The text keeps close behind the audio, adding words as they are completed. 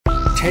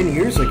10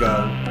 years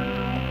ago,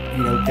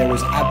 there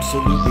was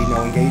absolutely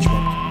no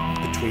engagement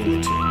between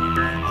the two.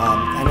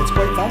 And it's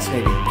quite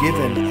fascinating,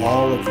 given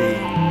all of the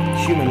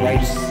human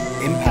rights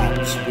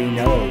impacts we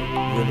know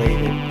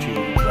related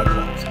to drug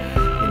laws.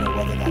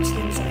 Whether that's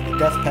things like the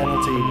death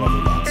penalty,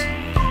 whether that's,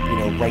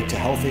 right to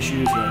health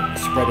issues,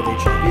 spread of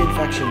HIV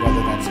infection,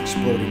 whether that's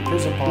exploding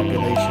prison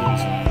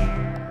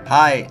populations.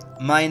 Hi,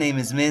 my name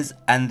is Miz,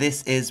 and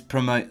this is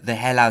Promote the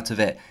Hell Out of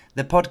It,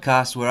 the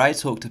podcast where I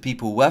talk to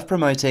people worth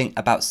promoting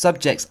about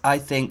subjects I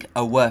think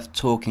are worth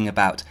talking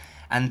about.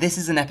 And this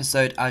is an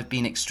episode I've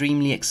been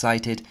extremely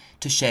excited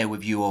to share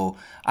with you all.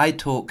 I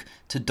talk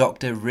to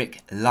Dr. Rick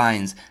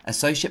Lyons,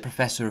 Associate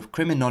Professor of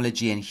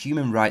Criminology and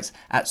Human Rights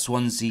at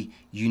Swansea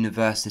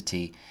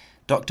University.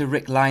 Dr.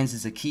 Rick Lyons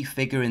is a key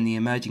figure in the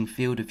emerging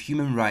field of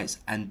human rights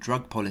and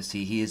drug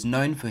policy. He is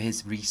known for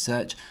his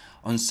research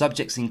on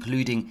subjects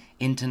including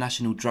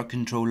international drug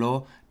control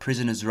law,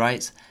 prisoners'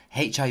 rights,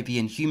 HIV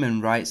and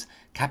human rights,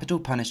 capital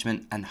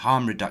punishment and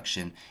harm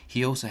reduction.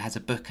 He also has a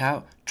book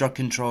out, Drug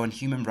Control and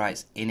Human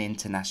Rights in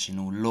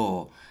International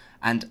Law.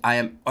 And I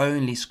am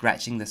only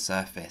scratching the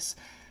surface.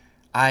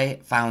 I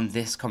found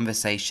this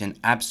conversation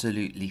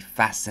absolutely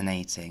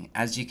fascinating.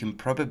 As you can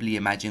probably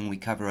imagine, we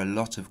cover a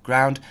lot of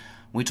ground.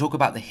 We talk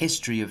about the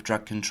history of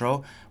drug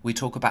control. We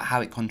talk about how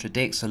it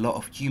contradicts a lot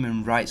of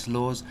human rights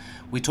laws.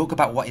 We talk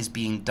about what is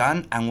being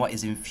done and what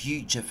is in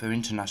future for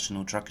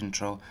international drug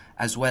control,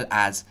 as well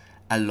as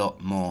a lot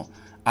more.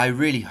 I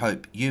really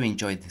hope you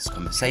enjoyed this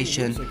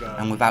conversation,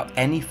 and without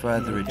any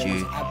further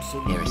ado,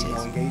 here it is.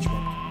 No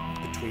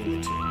engagement between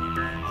the two.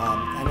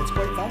 And it's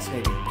quite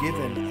fascinating,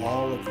 given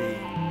all of the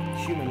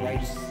human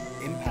rights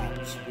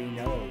impacts we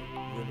know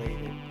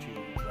related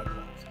to drug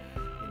laws.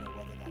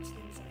 Whether that's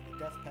things like the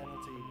death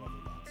penalty, whether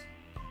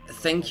that's...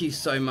 Thank you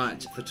so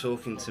much for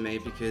talking to me,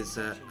 because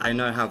I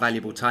know how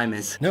valuable time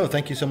is. No,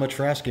 thank you so much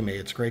for asking me.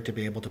 It's great to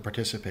be able to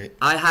participate.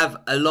 I have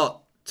a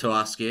lot to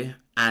ask you,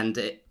 and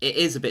it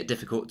is a bit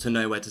difficult to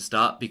know where to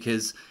start,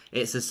 because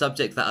it's a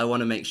subject that I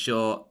want to make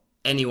sure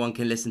anyone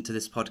can listen to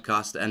this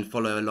podcast and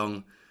follow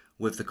along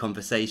with the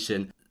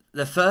conversation.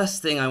 The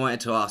first thing I wanted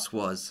to ask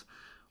was,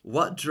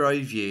 what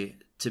drove you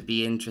to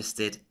be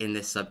interested in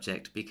this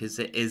subject? Because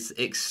it is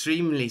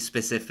extremely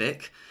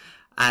specific,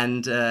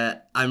 and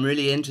I'm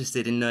really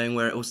interested in knowing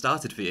where it all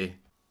started for you.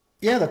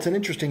 Yeah, that's an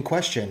interesting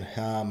question.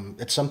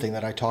 It's something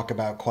that I talk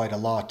about quite a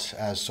lot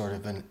as sort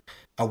of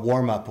a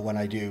warm-up when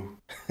I do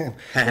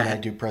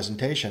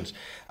presentations.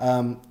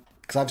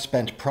 Because I've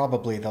spent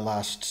probably the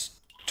last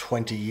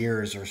 20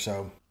 years or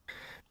so,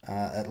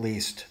 at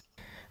least,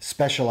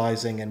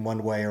 specializing in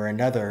one way or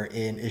another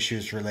in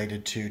issues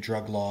related to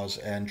drug laws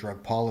and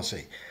drug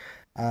policy.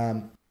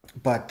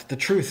 But the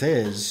truth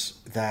is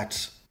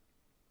that,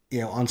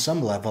 on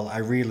some level, I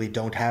really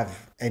don't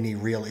have any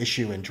real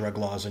issue in drug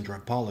laws and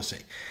drug policy.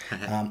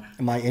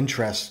 My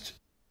interest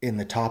in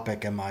the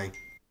topic and my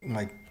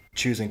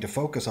choosing to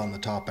focus on the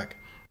topic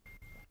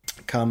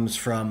comes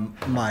from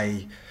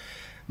my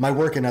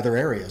work in other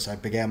areas. I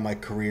began my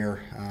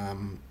career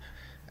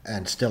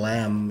and still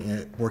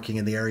am working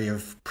in the area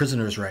of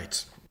prisoners'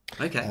 rights.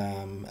 Okay.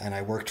 And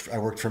I worked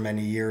for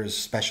many years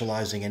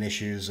specializing in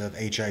issues of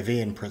HIV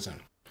in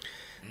prison.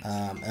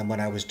 And when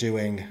I was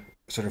doing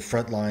sort of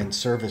frontline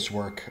service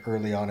work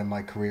early on in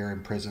my career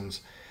in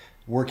prisons,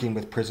 working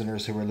with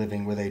prisoners who were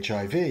living with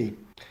HIV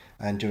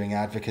and doing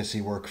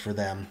advocacy work for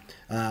them,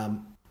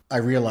 I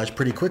realized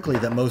pretty quickly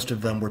that most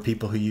of them were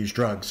people who used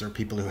drugs or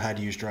people who had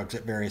used drugs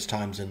at various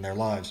times in their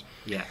lives.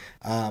 Yeah.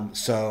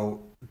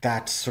 So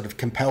that sort of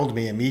compelled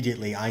me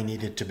immediately. I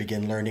needed to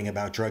begin learning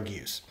about drug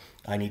use.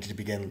 I needed to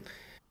begin,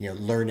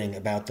 learning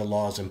about the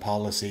laws and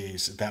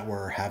policies that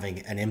were having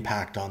an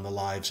impact on the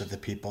lives of the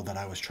people that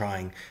I was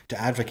trying to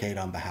advocate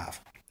on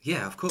behalf.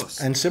 Yeah, of course.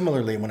 And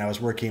similarly, when I was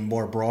working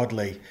more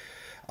broadly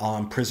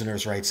on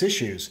prisoners' rights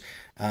issues,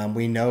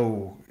 we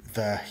know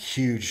the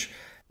huge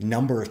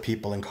number of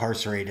people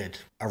incarcerated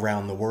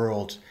around the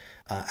world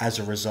as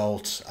a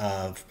result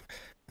of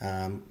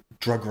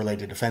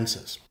drug-related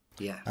offenses.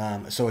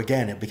 Yeah. So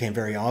again, it became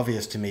very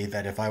obvious to me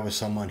that if I was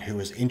someone who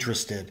was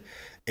interested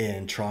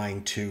in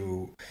trying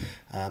to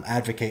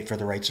advocate for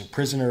the rights of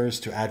prisoners,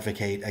 to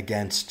advocate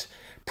against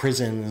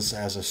prisons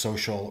as a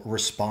social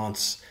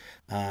response,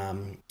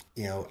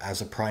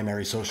 as a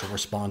primary social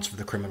response for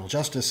the criminal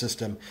justice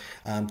system,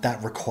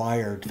 that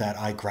required that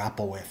I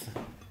grapple with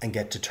and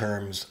get to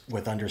terms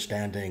with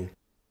understanding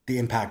the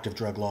impact of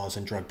drug laws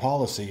and drug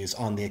policies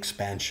on the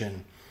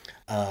expansion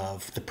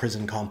of the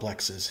prison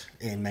complexes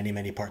in many,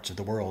 many parts of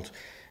the world,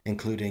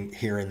 including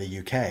here in the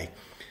UK.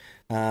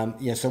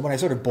 So when I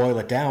sort of boil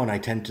it down, I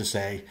tend to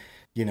say,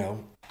 the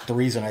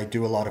reason I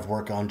do a lot of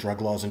work on drug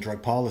laws and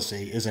drug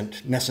policy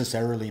isn't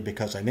necessarily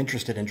because I'm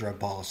interested in drug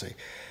policy,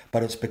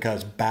 but it's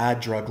because bad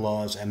drug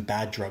laws and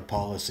bad drug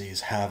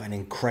policies have an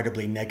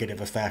incredibly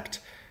negative effect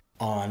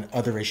on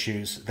other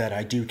issues that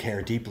I do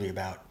care deeply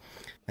about.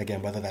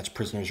 Again, whether that's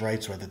prisoners'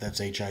 rights, whether that's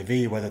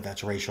HIV, whether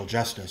that's racial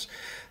justice.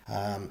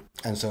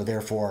 And so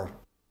therefore,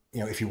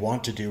 if you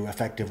want to do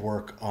effective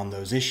work on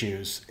those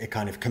issues, it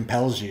kind of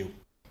compels you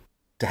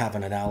to have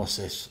an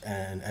analysis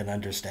and an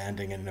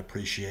understanding and an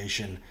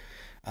appreciation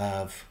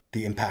of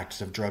the impacts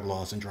of drug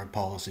laws and drug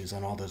policies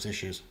on all those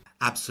issues.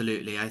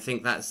 Absolutely, I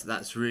think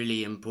that's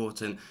really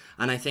important,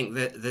 and I think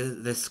that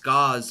the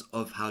scars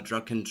of how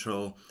drug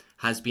control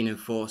has been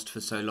enforced for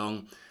so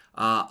long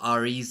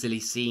are easily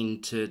seen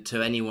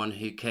to anyone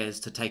who cares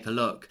to take a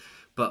look.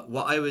 But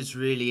what I was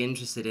really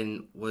interested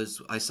in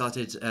was I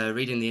started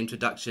reading the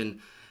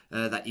introduction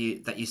that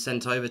you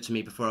sent over to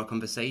me before our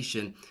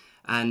conversation,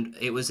 and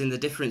it was in the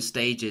different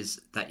stages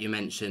that you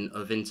mentioned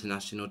of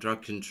international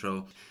drug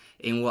control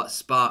in what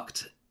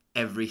sparked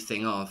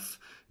everything off,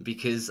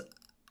 because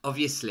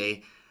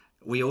obviously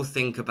we all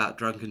think about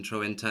drug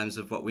control in terms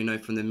of what we know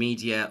from the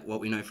media,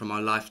 what we know from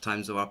our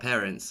lifetimes or our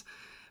parents.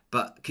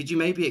 But could you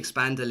maybe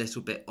expand a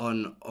little bit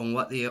on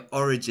what the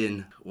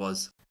origin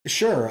was?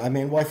 Sure. I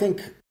mean, well, I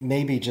think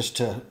maybe just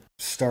to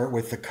start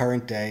with the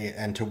current day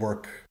and to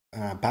work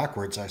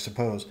backwards, I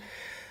suppose.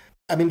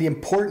 I mean, the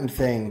important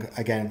thing,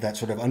 again, that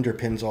sort of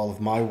underpins all of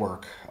my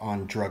work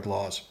on drug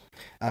laws,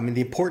 I mean,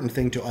 the important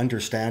thing to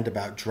understand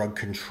about drug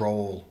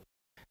control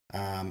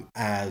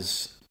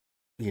as,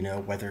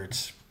 whether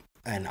it's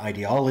an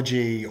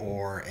ideology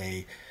or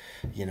a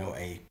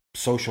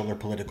social or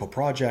political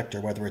project, or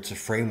whether it's a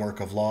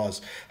framework of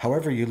laws,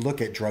 however you look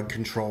at drug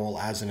control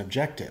as an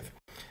objective,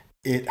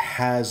 it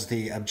has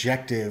the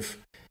objective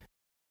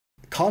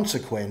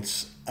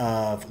consequence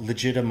of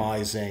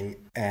legitimizing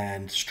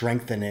and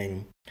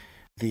strengthening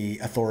the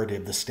authority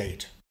of the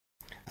state,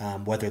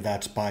 whether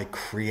that's by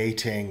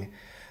creating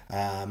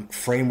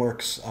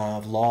frameworks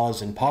of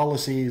laws and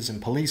policies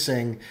and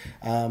policing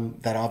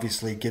that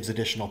obviously gives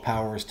additional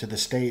powers to the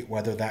state,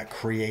 whether that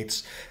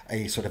creates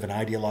a sort of an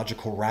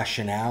ideological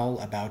rationale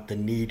about the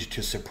need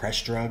to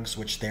suppress drugs,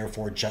 which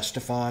therefore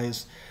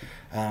justifies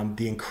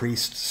the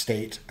increased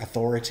state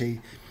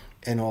authority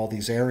in all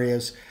these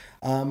areas.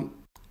 And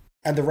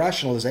the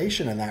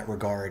rationalization in that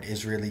regard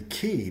is really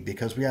key,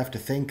 because we have to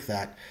think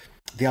that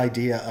the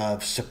idea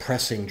of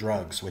suppressing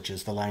drugs, which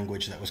is the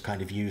language that was kind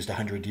of used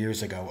 100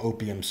 years ago,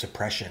 opium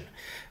suppression,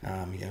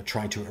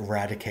 trying to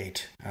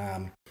eradicate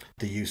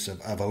the use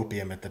of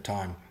opium at the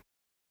time,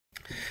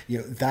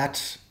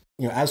 that,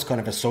 as kind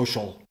of a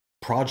social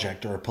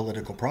project or a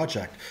political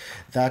project,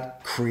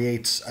 that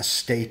creates a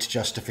state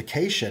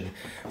justification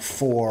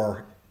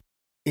for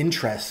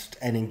interest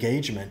and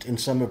engagement in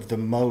some of the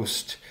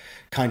most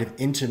kind of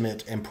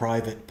intimate and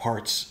private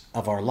parts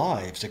of our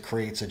lives. It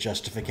creates a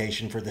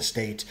justification for the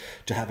state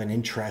to have an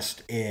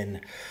interest in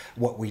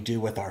what we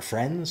do with our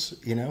friends,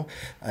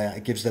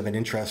 it gives them an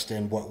interest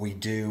in what we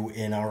do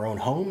in our own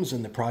homes,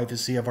 in the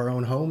privacy of our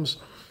own homes.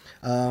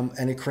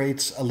 And it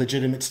creates a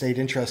legitimate state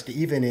interest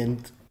even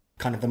in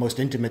kind of the most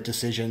intimate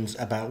decisions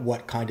about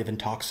what kind of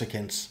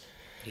intoxicants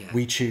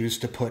we choose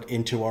to put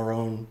into our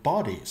own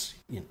bodies,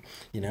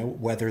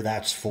 whether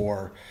that's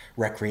for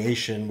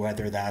recreation,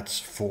 whether that's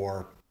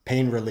for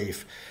pain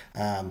relief,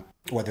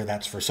 whether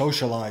that's for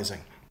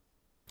socializing.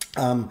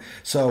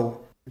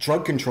 So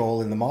drug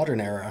control in the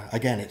modern era,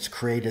 again, it's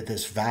created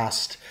this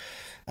vast,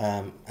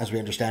 as we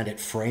understand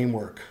it,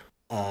 framework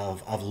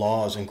of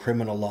laws and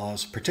criminal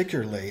laws,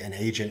 particularly, and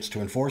agents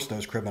to enforce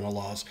those criminal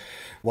laws,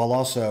 while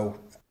also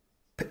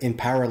in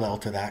parallel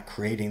to that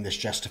creating this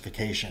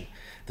justification,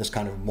 this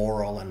kind of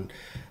moral and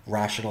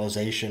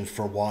rationalization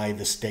for why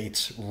the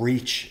state's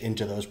reach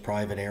into those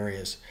private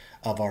areas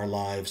of our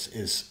lives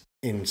is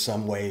in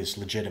some ways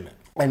legitimate.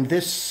 And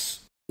this,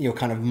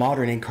 kind of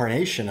modern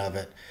incarnation of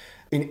it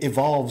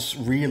evolves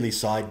really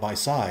side by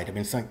side. I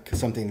mean, it's like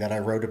something that I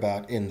wrote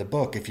about in the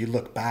book. If you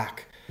look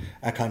back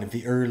at kind of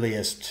the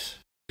earliest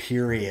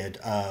period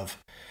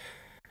of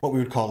what we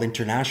would call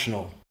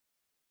international,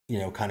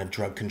 kind of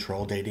drug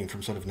control, dating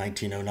from sort of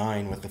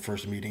 1909 with the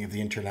first meeting of the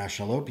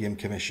International Opium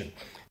Commission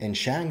in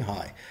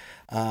Shanghai,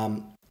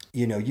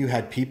 you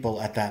had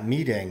people at that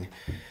meeting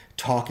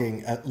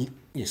talking,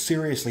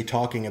 seriously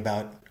talking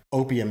about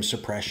opium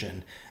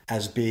suppression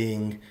as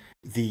being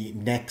the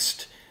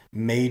next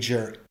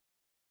major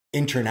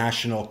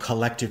international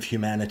collective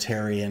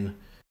humanitarian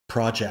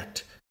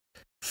project,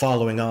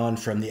 following on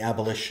from the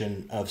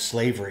abolition of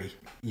slavery,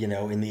 in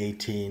the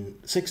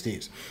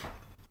 1860s.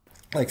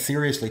 Like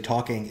seriously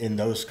talking in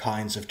those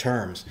kinds of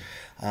terms.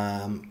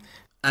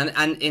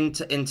 And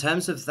in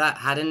terms of that,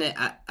 hadn't it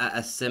at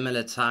a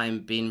similar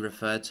time been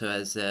referred to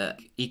as a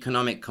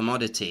economic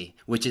commodity,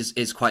 which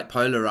is quite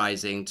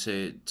polarizing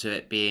to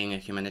it being a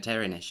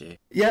humanitarian issue?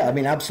 Yeah, I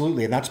mean,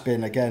 absolutely. And that's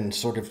been, again,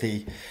 sort of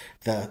the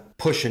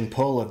push and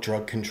pull of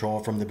drug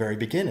control from the very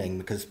beginning,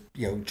 because,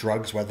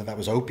 drugs, whether that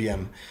was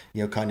opium,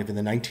 kind of in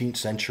the 19th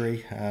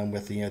century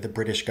with, the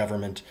British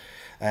government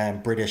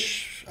and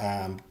British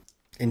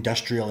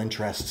industrial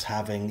interests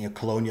having,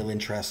 colonial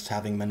interests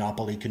having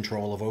monopoly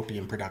control of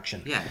opium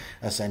production,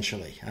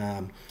 essentially.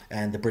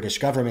 And the British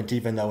government,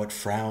 even though it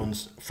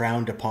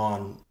frowned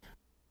upon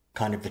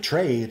kind of the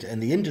trade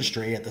and the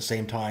industry, at the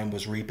same time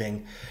was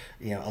reaping,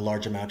 a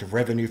large amount of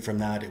revenue from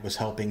that. It was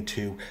helping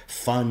to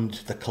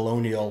fund the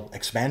colonial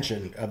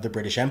expansion of the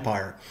British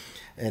Empire.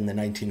 in the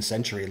 19th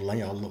century.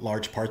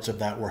 Large parts of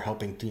that were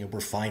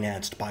were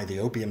financed by the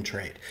opium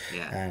trade,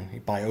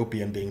 and by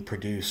opium being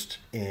produced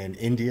in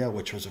India,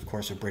 which was of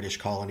course a British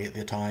colony at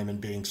the time,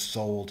 and being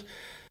sold,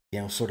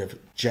 sort of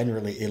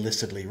generally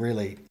illicitly,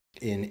 really,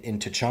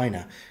 into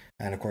China.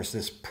 And of course,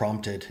 this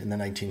prompted in the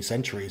 19th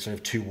century sort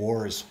of two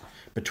wars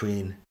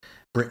between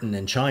Britain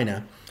and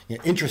China.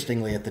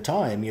 Interestingly, at the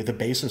time, the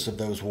basis of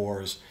those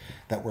wars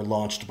that were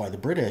launched by the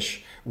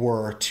British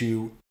were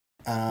to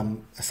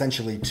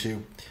essentially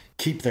to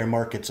keep their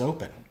markets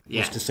open,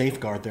 was to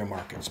safeguard their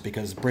markets,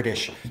 because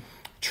British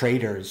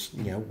traders,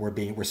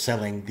 were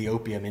selling the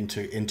opium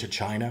into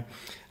China.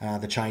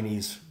 The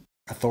Chinese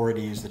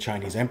authorities, the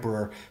Chinese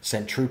emperor,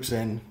 sent troops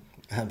in,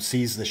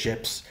 seized the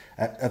ships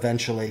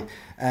eventually,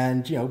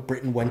 and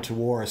Britain went to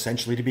war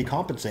essentially to be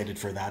compensated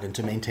for that and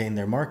to maintain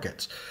their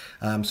markets.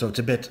 So it's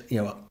a bit,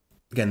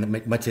 again, they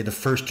might say the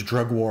first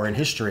drug war in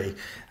history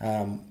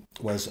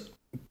was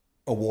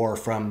a war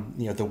from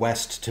the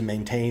West to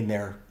maintain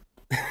their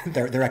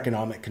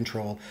economic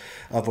control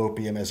of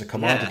opium as a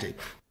commodity.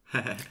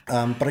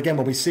 But again,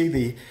 when we see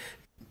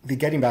the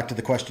getting back to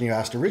the question you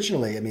asked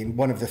originally, I mean,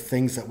 one of the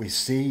things that we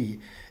see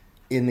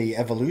in the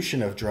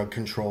evolution of drug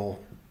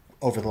control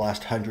over the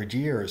last 100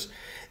 years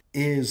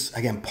is,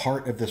 again,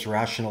 part of this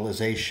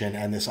rationalization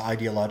and this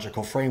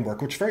ideological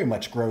framework, which very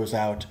much grows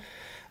out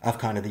of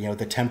kind of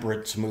the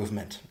temperance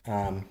movement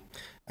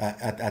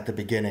at the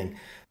beginning,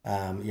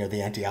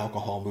 the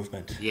anti-alcohol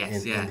movement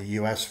in the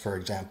U.S., for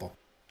example.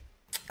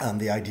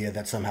 The idea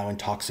that somehow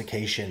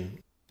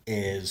intoxication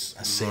is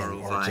a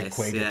sin, or it's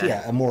equated,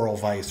 a moral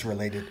vice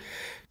related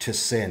to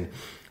sin.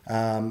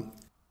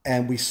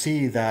 And we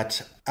see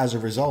that as a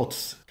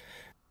result,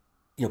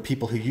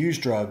 people who use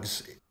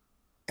drugs,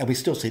 and we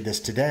still see this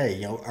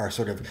today, are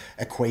sort of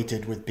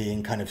equated with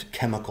being kind of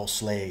chemical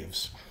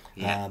slaves,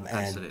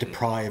 and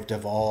deprived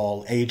of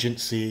all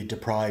agency,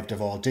 deprived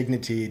of all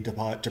dignity,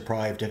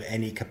 deprived of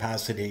any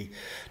capacity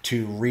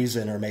to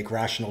reason or make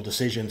rational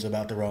decisions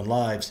about their own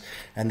lives.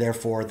 And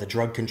therefore, the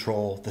drug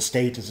control, the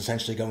state is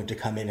essentially going to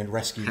come in and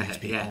rescue these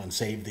people and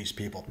save these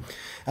people.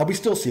 And we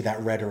still see that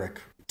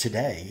rhetoric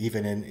today,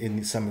 even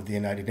in some of the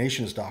United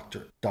Nations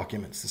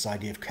documents, this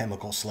idea of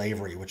chemical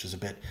slavery, which is a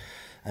bit,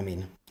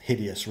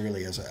 hideous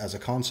really as a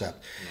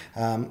concept.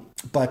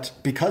 But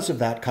because of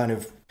that kind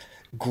of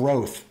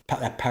growth,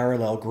 that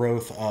parallel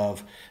growth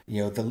of,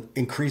 the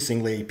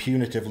increasingly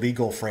punitive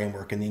legal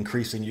framework and the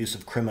increasing use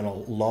of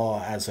criminal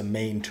law as a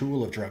main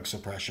tool of drug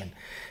suppression,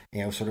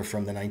 sort of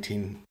from the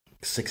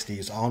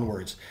 1960s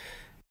onwards,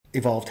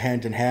 evolved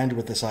hand in hand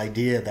with this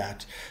idea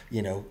that,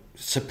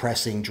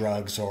 suppressing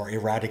drugs or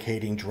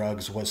eradicating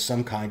drugs was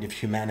some kind of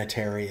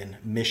humanitarian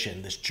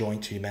mission, this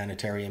joint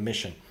humanitarian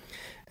mission.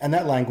 And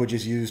that language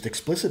is used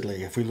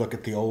explicitly if we look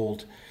at the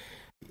old,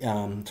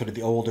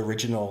 the old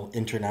original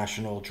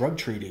international drug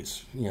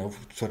treaties,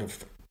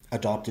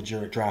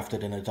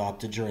 drafted and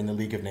adopted during the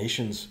League of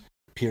Nations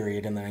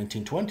period in the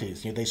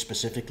 1920s. They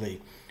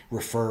specifically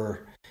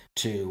refer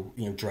to,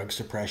 drug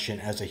suppression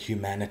as a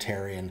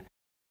humanitarian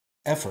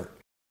effort.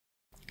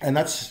 And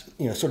that's,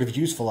 sort of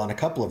useful on a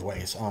couple of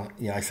ways.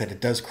 I said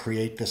it does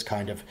create this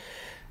kind of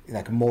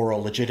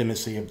moral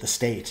legitimacy of the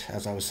state,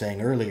 as I was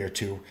saying earlier,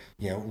 to,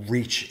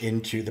 reach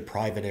into the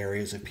private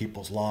areas of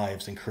people's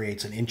lives, and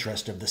creates an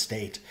interest of the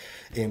state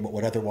in what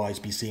would otherwise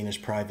be seen as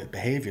private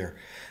behavior.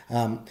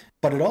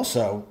 But it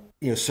also,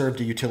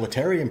 served a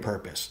utilitarian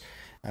purpose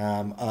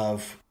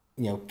of,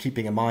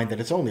 keeping in mind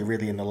that it's only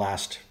really in the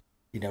last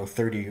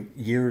 30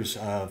 years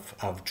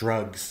of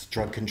drug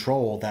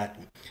control that,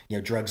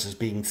 drugs is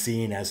being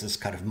seen as this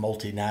kind of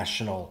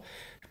multinational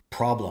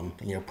problem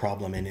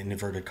in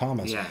inverted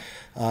commas.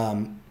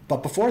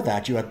 But before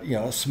that, you had,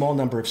 a small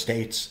number of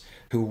states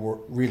who were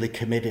really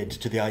committed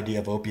to the idea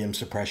of opium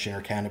suppression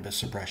or cannabis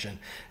suppression,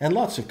 and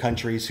lots of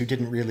countries who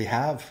didn't really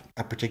have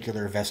a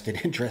particular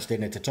vested interest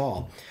in it at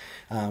all.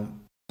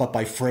 But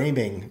by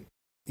framing,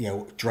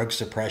 drug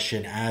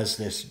suppression as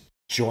this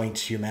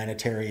joint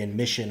humanitarian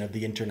mission of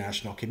the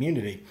international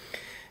community,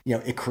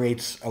 it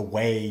creates a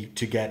way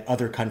to get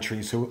other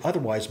countries who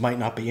otherwise might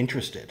not be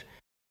interested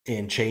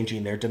in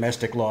changing their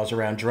domestic laws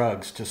around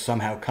drugs to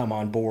somehow come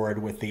on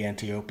board with the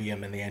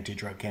anti-opium and the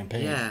anti-drug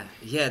campaign.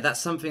 Yeah,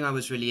 that's something I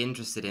was really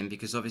interested in,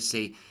 because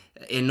obviously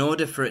in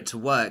order for it to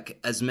work,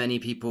 as many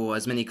people,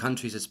 as many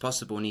countries as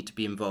possible need to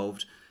be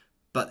involved,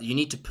 but you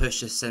need to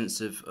push a sense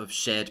of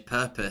shared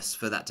purpose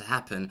for that to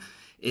happen.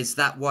 Is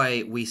that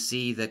why we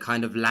see the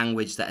kind of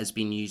language that has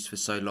been used for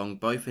so long,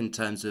 both in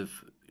terms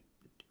of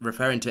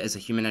referring to it as a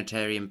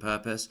humanitarian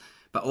purpose,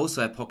 but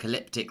also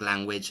apocalyptic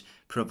language,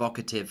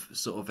 provocative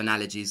sort of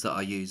analogies that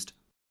are used?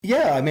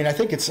 Yeah, I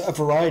think it's a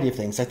variety of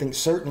things. I think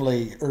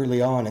certainly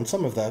early on, and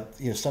some of the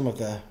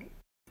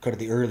kind of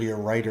the earlier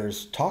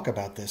writers talk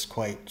about this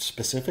quite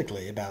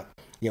specifically, about,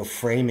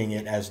 framing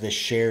it as this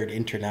shared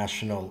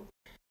international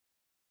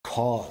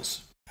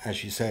cause,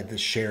 as you said, this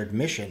shared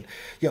mission,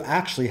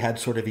 actually had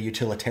sort of a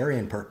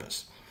utilitarian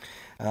purpose.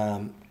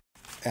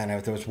 And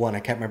there was one, I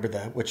can't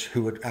remember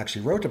who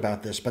actually wrote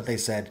about this, but they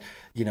said,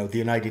 the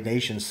United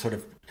Nations sort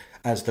of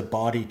as the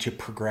body to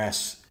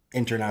progress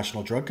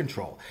international drug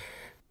control.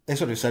 They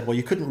sort of said, well,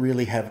 you couldn't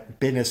really have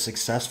been as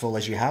successful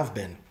as you have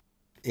been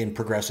in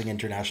progressing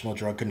international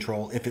drug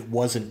control if it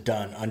wasn't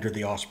done under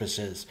the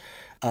auspices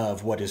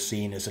of what is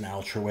seen as an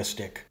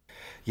altruistic,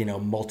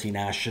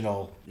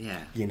 multinational,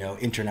 Yeah.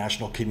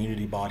 international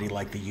community body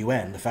like the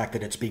UN. The fact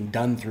that it's being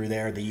done through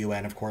there, the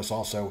UN, of course,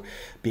 also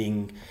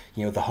being,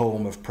 the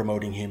home of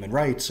promoting human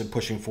rights and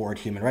pushing forward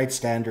human rights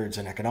standards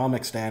and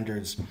economic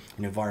standards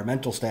and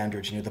environmental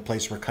standards, the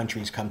place where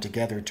countries come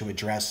together to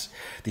address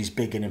these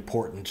big and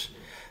important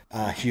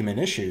human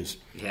issues.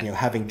 Yeah.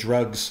 Having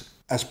drugs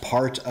as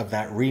part of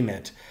that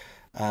remit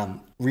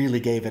really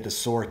gave it a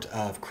sort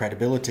of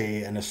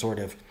credibility and a sort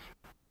of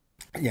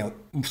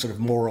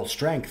moral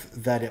strength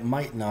that it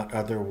might not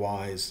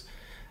otherwise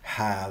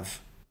have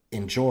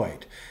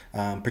enjoyed,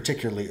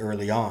 particularly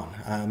early on.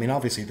 I mean,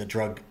 obviously the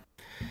drug,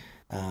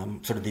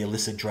 the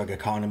illicit drug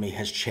economy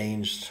has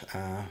changed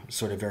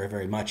very,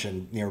 very much,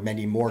 and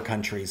many more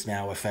countries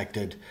now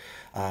affected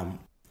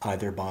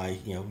either by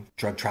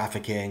drug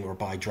trafficking or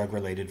by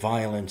drug-related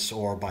violence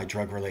or by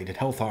drug-related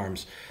health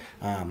harms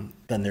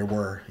than there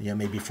were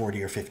maybe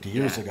 40 or 50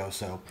 years ago.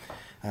 So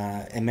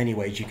in many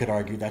ways you could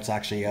argue that's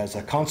actually as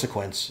a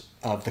consequence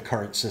of the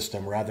current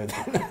system rather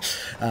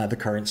than the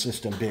current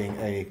system being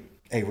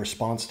a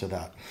response to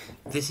that.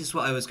 This is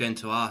what I was going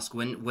to ask.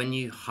 When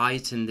you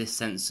heighten this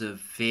sense of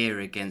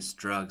fear against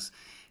drugs,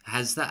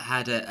 has that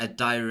had a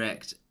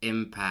direct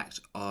impact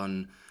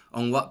on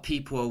what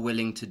people are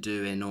willing to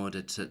do in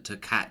order to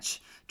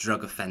catch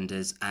drug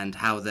offenders and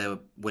how they're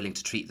willing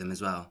to treat them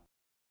as well?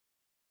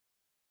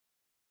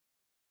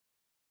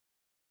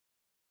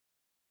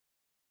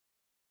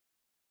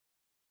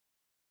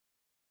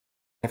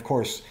 Of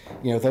course,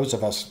 those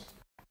of us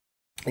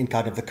in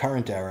kind of the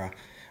current era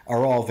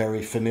are all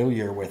very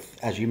familiar with,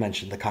 as you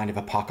mentioned, the kind of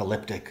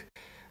apocalyptic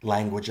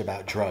language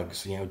about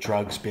drugs,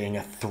 drugs being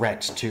a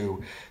threat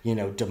to,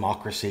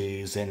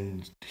 democracies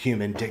and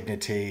human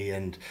dignity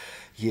and,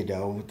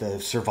 the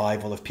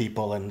survival of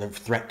people and the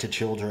threat to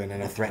children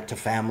and a threat to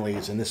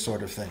families and this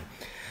sort of thing,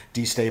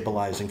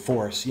 destabilizing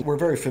force. We're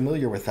very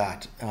familiar with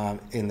that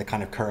in the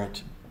kind of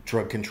current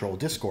drug control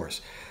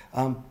discourse.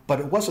 But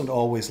it wasn't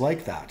always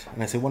like that.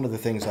 And I say one of the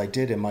things I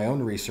did in my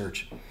own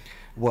research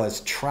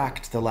was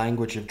tracked the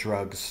language of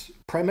drugs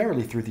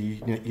primarily through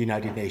the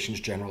United Nations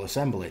General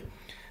Assembly.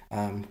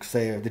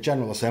 The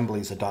General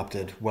Assembly's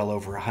adopted well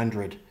over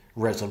 100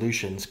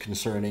 resolutions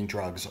concerning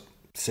drugs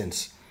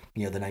since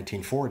the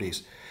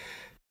 1940s.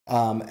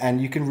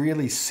 And you can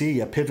really see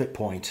a pivot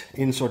point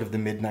in sort of the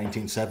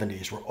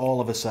mid-1970s where all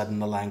of a sudden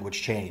the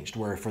language changed,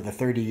 where for the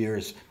 30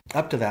 years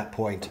up to that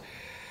point,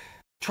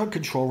 drug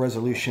control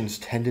resolutions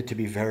tended to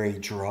be very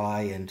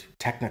dry and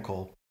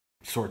technical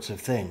sorts of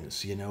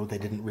things. They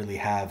didn't really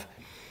have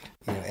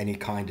any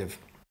kind of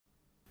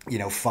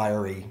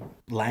fiery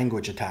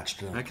language attached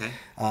to them. Okay.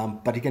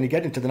 But you're going to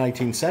get into the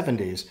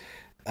 1970s,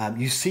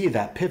 you see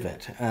that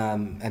pivot.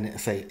 And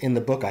say in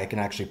the book, I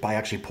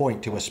actually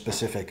point to a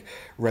specific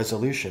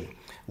resolution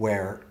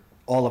where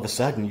all of a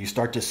sudden you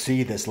start to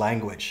see this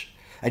language,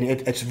 and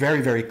it's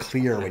very, very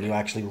clear when you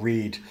actually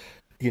read,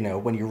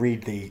 when you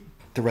read the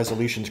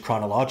resolutions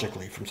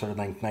chronologically from sort of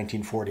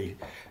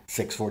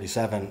 1946,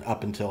 47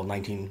 up until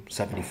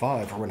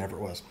 1975 or whenever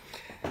it was.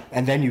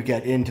 And then you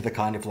get into the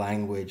kind of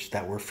language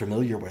that we're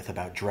familiar with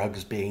about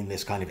drugs being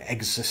this kind of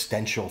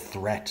existential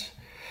threat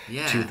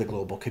to the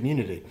global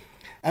community.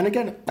 And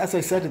again, as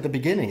I said at the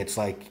beginning, it's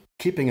like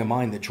keeping in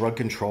mind that drug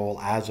control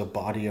as a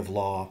body of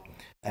law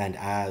and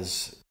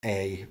as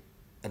an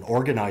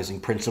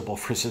organizing principle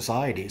for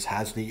societies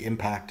has the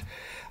impact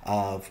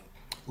of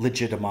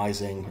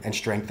legitimizing and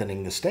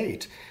strengthening the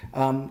state.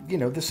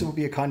 This would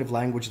be a kind of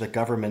language that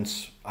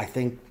governments, I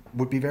think,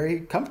 would be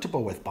very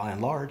comfortable with by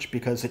and large,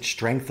 because it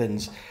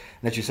strengthens,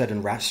 and as you said,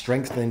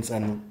 strengthens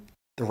and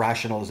the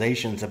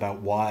rationalizations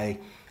about why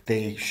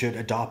they should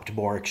adopt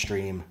more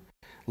extreme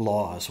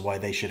laws, why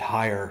they should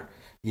hire,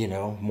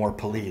 more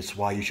police,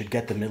 why you should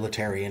get the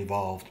military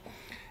involved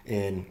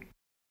in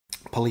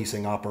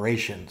policing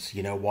operations,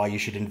 why you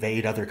should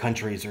invade other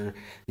countries or,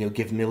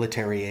 give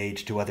military aid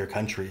to other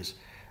countries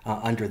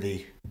under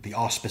the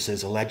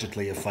auspices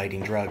allegedly of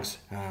fighting drugs,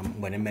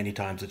 when in many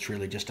times it's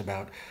really just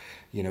about,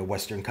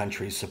 Western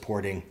countries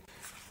supporting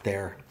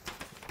their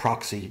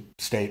proxy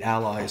state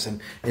allies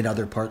in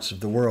other parts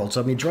of the world.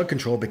 So, I mean, drug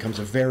control becomes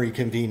a very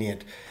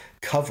convenient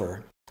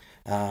cover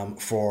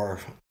for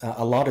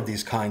a lot of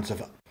these kinds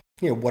of,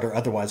 what are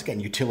otherwise,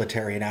 again,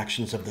 utilitarian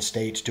actions of the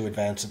state to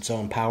advance its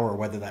own power,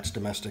 whether that's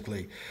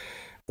domestically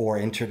or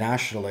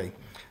internationally.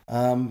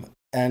 And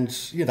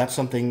that's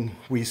something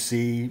we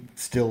see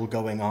still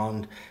going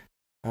on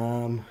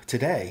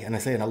today. And I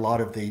say in a lot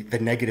of the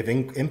negative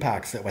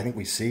impacts that I think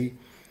we see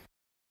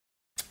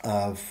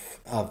of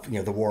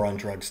the war on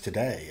drugs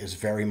today is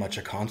very much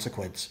a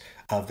consequence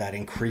of that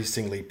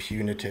increasingly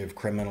punitive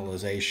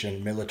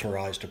criminalization,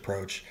 militarized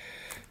approach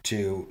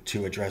to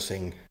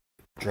addressing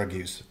drug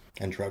use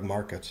and drug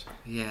markets.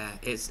 Yeah,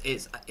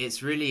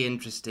 it's really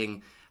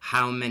interesting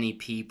how many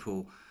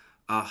people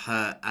are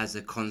hurt as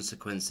a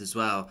consequence as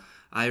well.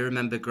 I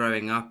remember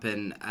growing up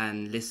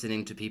and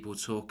listening to people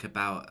talk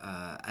about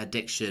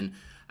addiction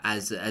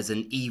as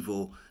an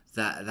evil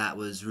that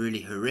was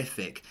really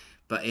horrific.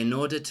 But in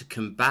order to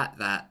combat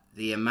that,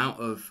 the amount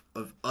of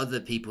other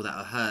people that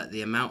are hurt,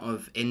 the amount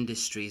of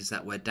industries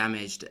that were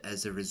damaged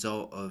as a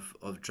result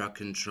of drug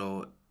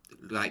control,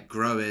 like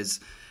growers,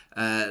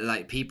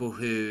 like people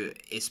who,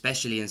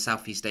 especially in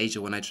Southeast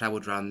Asia, when I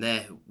traveled around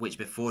there, which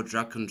before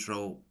drug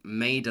control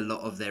made a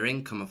lot of their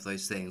income of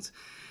those things.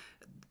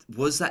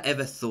 Was that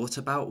ever thought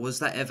about? Was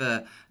that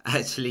ever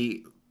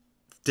actually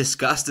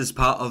discussed as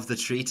part of the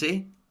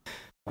treaty?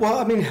 Well,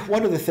 I mean,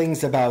 one of the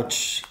things about,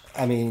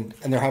 I mean,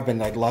 and there have been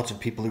like lots of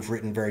people who've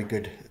written very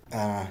good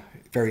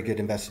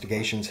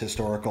investigations,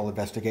 historical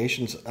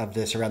investigations of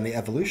this around the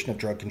evolution of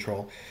drug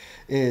control,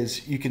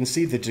 is you can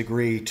see the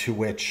degree to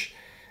which,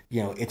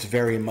 it's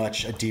very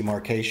much a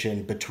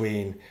demarcation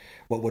between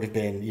what would have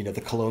been, the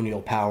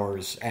colonial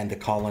powers and the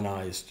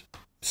colonized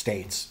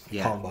states,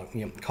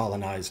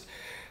 colonized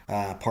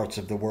parts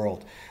of the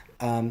world.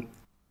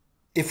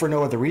 If for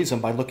no other reason,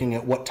 by looking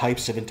at what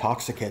types of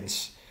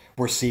intoxicants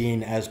were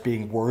seen as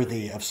being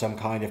worthy of some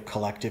kind of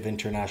collective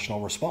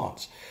international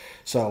response.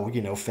 So,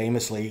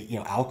 famously,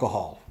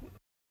 alcohol,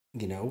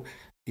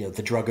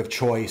 the drug of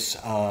choice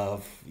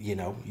of,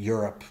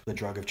 Europe, the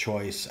drug of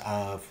choice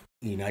of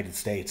the United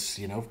States,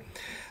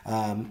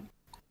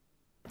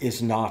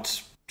 is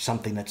not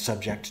something that's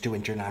subject to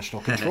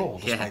international control,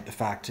 despite the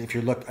fact if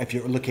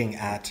you're looking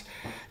at,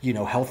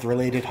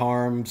 health-related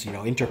harms,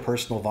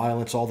 interpersonal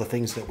violence, all the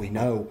things that we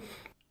know,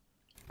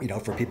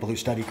 for people who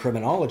study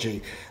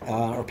criminology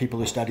or people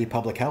who study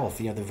public health,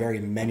 the very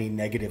many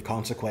negative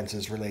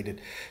consequences related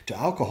to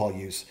alcohol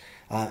use.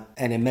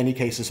 And in many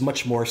cases,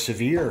 much more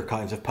severe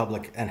kinds of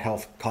public and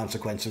health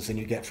consequences than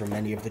you get from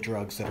many of the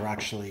drugs that are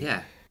actually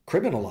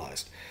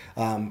criminalized.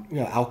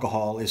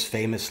 Alcohol is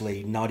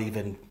famously not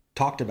even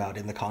talked about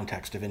in the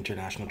context of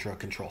international drug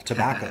control.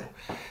 Tobacco,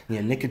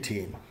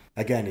 nicotine,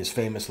 again, is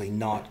famously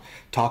not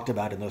talked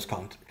about in those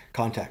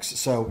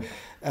contexts. So,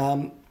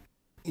 and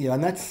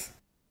that's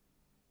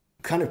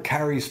kind of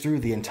carries through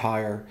the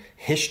entire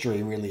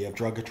history, really, of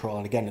drug control.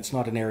 And again, it's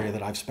not an area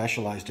that I've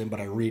specialized in,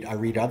 but I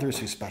read others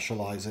who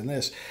specialize in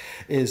this,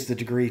 is the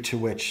degree to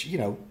which,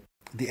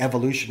 the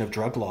evolution of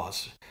drug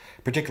laws,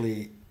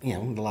 particularly,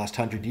 in the last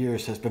 100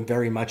 years, has been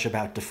very much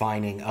about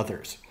defining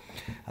others.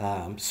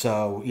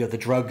 So, the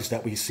drugs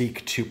that we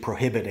seek to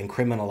prohibit and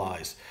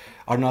criminalize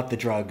are not the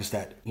drugs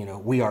that,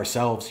 we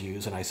ourselves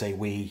use. And I say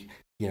we,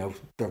 the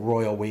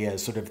royal we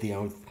as sort of,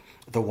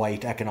 the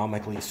white,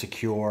 economically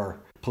secure,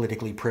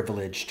 politically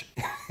privileged,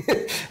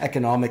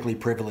 economically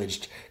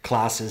privileged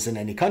classes in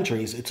any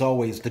countries. It's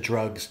always the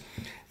drugs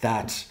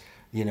that,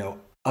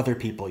 other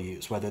people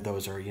use, whether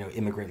those are,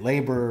 immigrant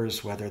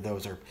laborers, whether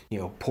those are,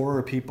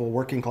 poorer people,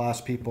 working class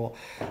people.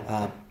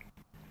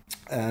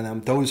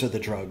 And those are the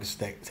drugs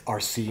that are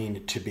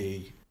seen to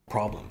be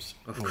problems.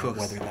 Of course.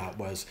 Whether that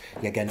was,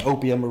 again,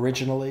 opium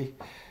originally,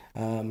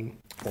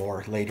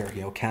 or later,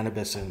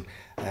 cannabis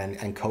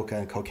and coca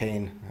and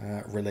cocaine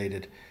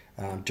related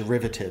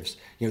derivatives.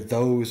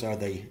 Those are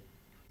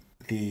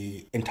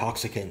the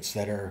intoxicants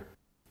that are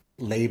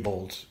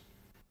labeled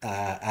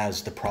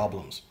as the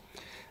problems,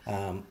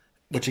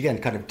 which again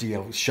kind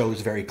of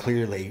shows very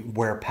clearly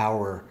where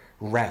power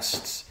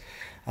rests.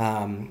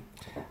 And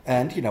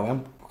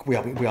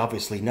we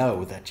obviously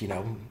know that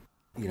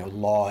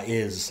law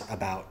is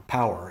about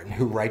power, and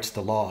who writes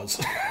the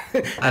laws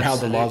and how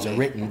the laws are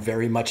written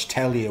very much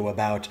tell you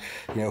about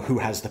who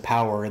has the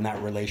power in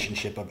that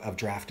relationship of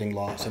drafting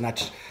laws. And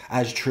that's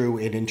as true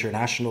in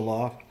international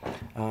law,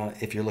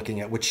 if you're looking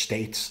at which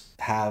states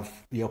have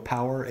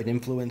power and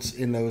influence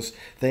in those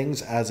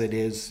things, as it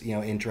is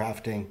in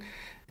drafting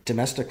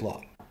domestic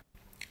law.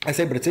 I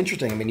say, but it's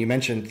interesting. I mean, you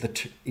mentioned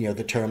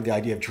the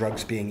idea of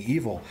drugs being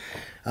evil.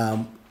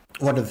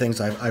 One of the things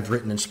I've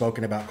written and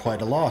spoken about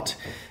quite a lot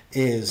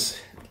is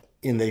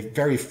in the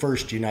very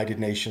first United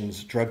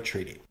Nations drug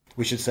treaty.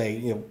 We should say,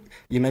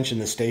 you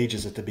mentioned the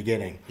stages at the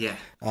beginning. Yeah.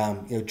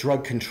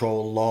 Drug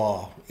control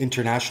law,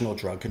 international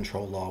drug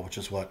control law, which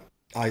is what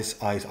I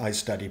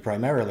study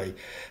primarily,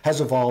 has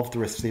evolved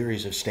through a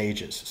series of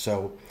stages.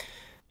 So,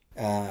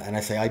 and I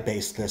say I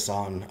base this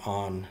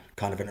on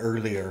kind of an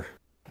earlier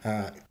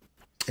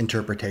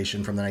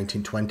interpretation from the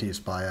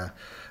 1920s by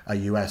a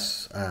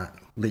U.S.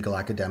 Legal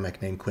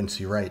academic named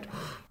Quincy Wright.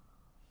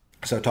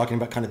 So talking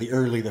about kind of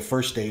the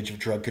first stage of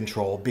drug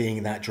control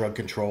being that drug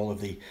control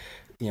of the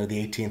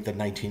 18th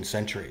and 19th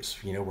centuries,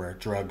 where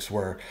drugs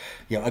were,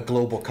 a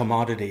global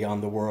commodity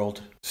on the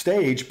world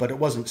stage, but it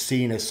wasn't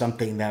seen as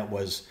something that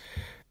was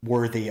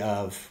worthy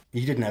of,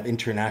 you didn't have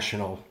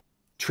international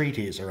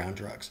treaties around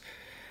drugs.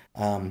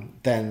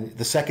 Then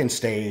the second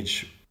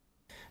stage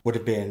would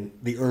have been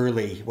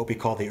what we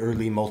call the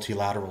early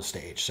multilateral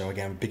stage. So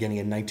again, beginning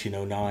in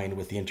 1909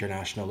 with the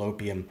International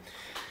Opium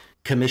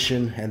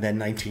Commission, and then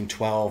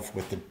 1912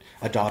 with the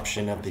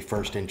adoption of the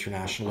first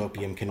International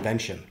Opium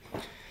Convention.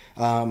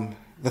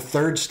 The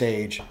third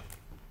stage,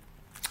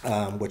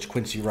 which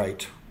Quincy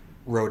Wright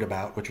wrote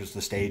about, which was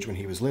the stage when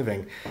he was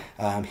living,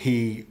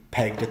 he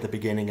pegged at the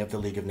beginning of the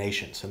League of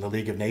Nations. And the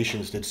League of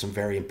Nations did some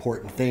very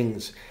important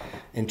things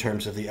in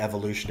terms of the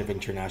evolution of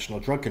international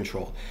drug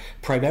control.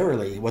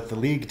 Primarily, what the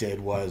League did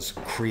was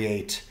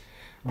create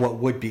what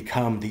would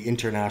become the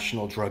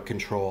international drug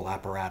control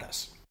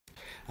apparatus.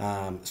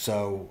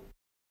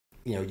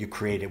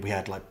 We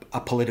had like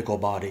a political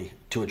body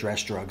to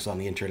address drugs on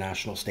the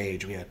international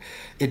stage. We had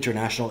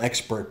international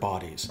expert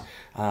bodies,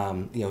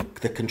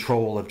 the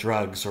control of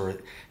drugs, or,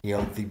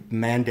 the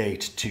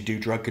mandate to do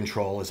drug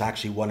control is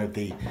actually one of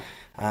the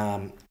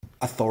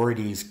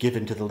authorities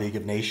given to the League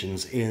of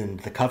Nations in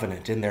the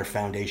Covenant, in their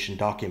foundation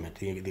document,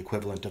 the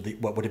equivalent of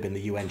what would have been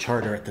the UN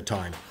Charter at the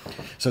time.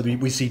 So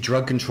we see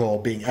drug control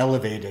being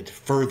elevated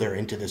further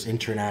into this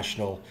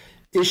international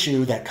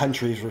issue that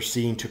countries were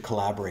seen to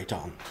collaborate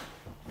on.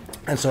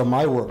 And so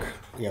my work,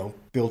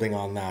 building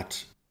on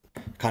that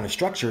kind of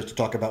structure, is to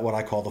talk about what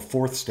I call the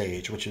fourth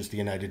stage, which is the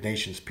United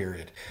Nations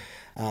period.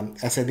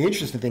 I said the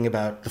interesting thing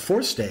about the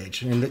fourth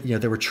stage, and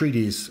there were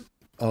treaties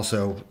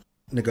also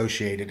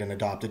negotiated and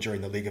adopted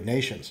during the League of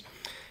Nations.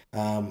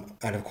 And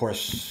of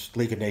course,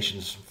 League of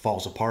Nations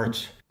falls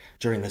apart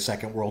during the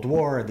Second World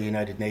War, and the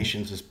United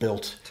Nations is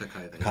built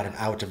kind of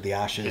out of the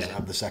ashes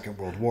of the Second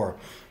World War.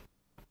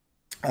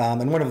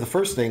 And one of the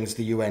first things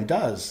the UN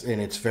does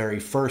in its very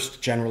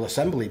first General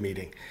Assembly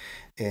meeting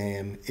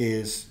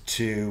is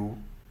to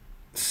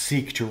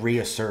seek to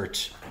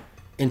reassert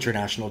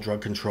international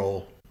drug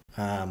control,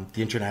 the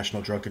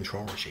international drug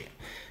control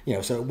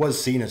regime. So it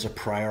was seen as a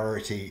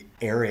priority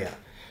area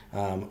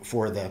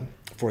for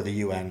the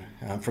UN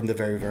from the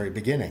very, very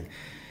beginning.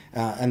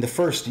 And the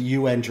first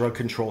UN drug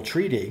control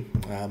treaty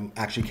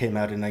actually came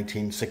out in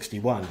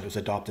 1961. It was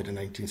adopted in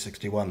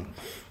 1961.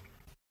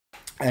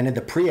 And in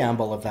the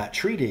preamble of that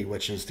treaty,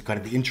 which is the kind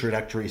of the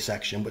introductory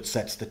section, which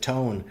sets the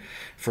tone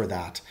for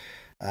that,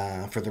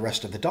 for the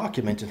rest of the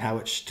document and how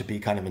it's to be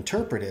kind of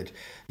interpreted,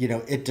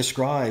 it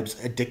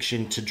describes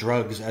addiction to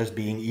drugs as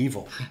being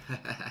evil.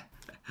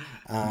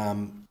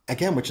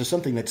 Again, which is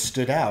something that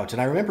stood out.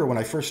 And I remember when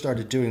I first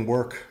started doing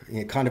work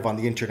kind of on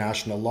the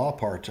international law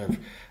part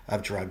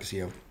of drugs,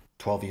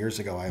 12 years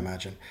ago, I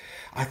imagine,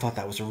 I thought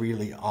that was a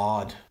really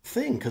odd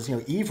thing because,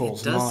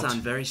 evil's not... It does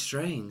sound very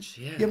strange,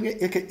 yeah.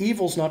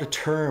 Evil's not a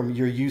term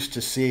you're used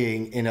to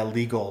seeing in a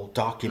legal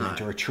document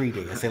or a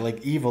treaty. I say,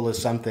 like, evil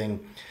is something,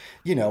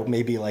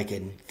 maybe like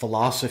in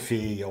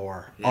philosophy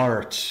or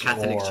art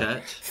Catholic or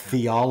Church.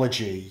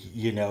 Theology,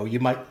 you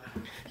might...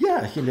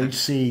 you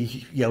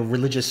see,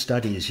 religious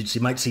studies, you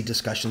might see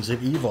discussions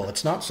of evil.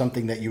 It's not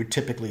something that you would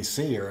typically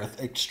see, or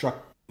it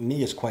struck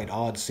me as quite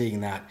odd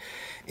seeing that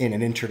in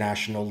an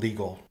international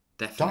legal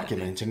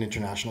document, an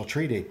international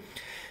treaty.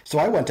 So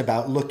I went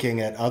about looking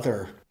at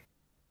other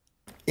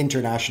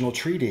international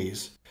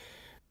treaties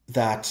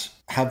that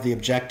have the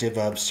objective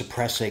of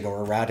suppressing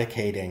or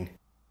eradicating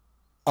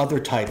other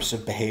types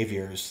of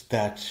behaviors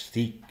that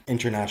the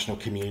international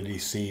community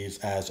sees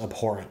as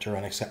abhorrent or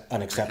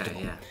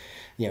unacceptable.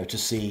 Okay, to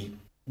see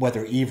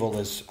whether evil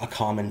is a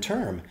common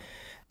term.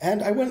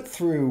 And I went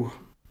through,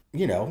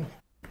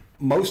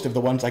 most of the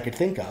ones I could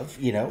think of,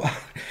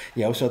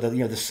 so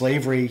the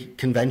Slavery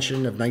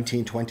Convention of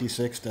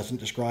 1926 doesn't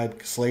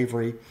describe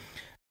slavery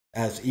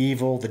as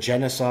evil. The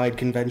Genocide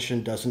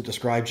Convention doesn't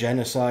describe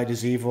genocide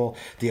as evil.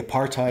 The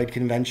Apartheid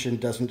Convention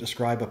doesn't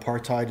describe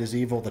apartheid as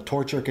evil. The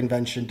Torture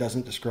Convention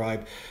doesn't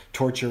describe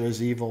torture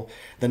as evil.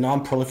 The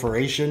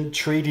Non-Proliferation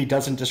Treaty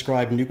doesn't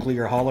describe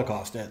nuclear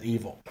holocaust as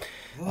evil.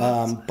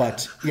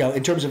 But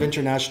in terms of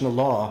international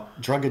law,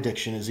 drug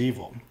addiction is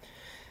evil.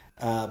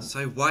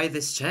 So why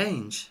this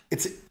change?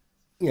 It's,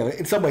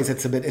 in some ways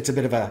it's a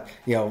bit of a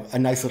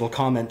nice little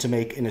comment to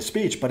make in a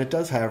speech, but it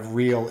does have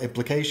real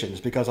implications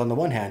because on the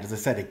one hand, as I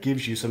said, it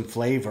gives you some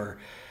flavor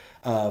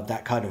of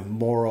that kind of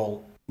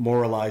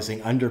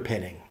moralizing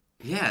underpinning.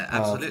 Yeah,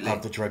 absolutely.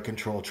 Of the drug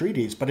control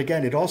treaties. But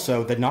again, it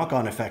also, the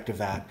knock-on effect of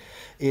that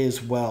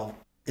is, well,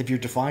 if you're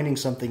defining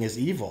something as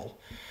evil,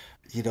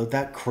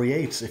 that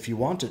creates, if you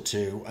want it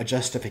to, a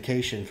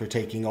justification for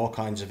taking all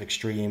kinds of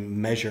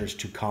extreme measures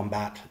to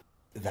combat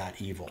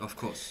that evil. Of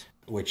course.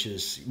 Which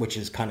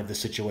is kind of the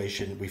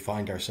situation we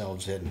find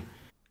ourselves in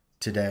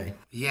today.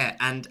 Yeah,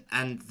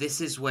 and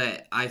this is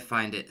where I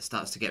find it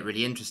starts to get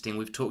really interesting.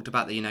 We've talked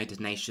about the United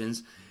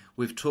Nations.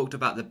 We've talked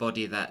about the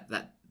body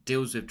that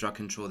deals with drug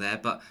control there,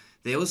 but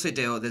they also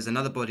there's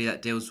another body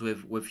that deals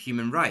with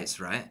human rights,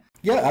 right?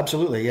 Yeah,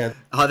 absolutely, yeah.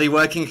 Are they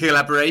working in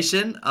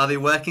collaboration? Are they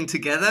working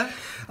together?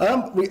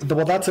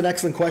 Well, that's an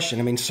excellent question.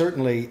 I mean,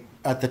 certainly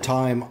at the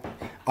time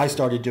I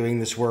started doing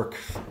this work,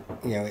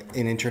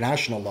 in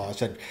international law. I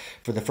said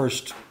for the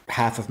first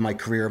half of my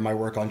career, my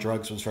work on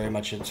drugs was very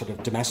much at sort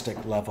of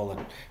domestic level,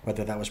 and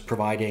whether that was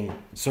providing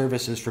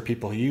services for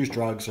people who use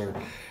drugs or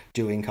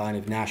doing kind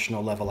of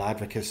national level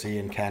advocacy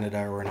in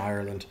Canada or in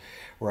Ireland,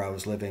 where I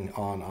was living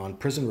on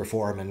prison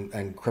reform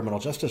and criminal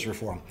justice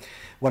reform.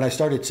 When I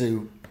started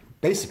to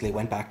basically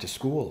went back to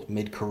school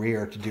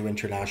mid-career to do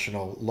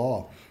international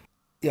law,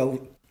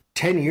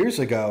 10 years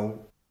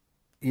ago,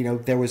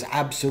 there was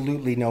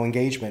absolutely no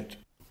engagement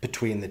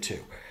between the two.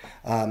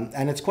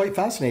 And it's quite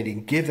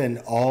fascinating given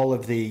all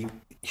of the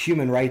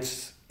human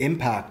rights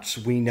impacts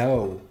we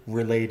know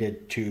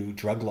related to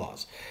drug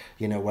laws.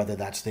 Whether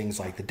that's things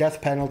like the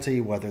death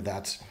penalty, whether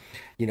that's,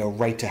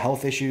 right to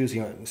health issues,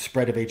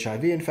 spread of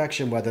HIV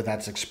infection, whether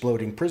that's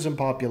exploding prison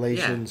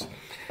populations,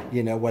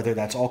 whether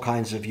that's all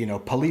kinds of,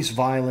 police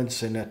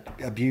violence and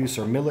abuse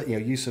or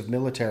use of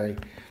military.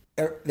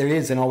 There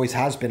is and always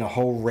has been a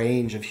whole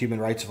range of human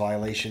rights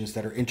violations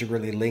that are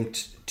integrally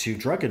linked to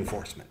drug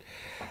enforcement.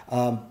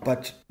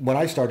 But when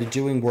I started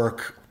doing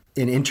work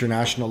in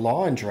international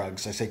law and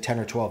drugs, I say 10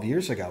 or 12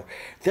 years ago,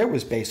 there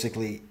was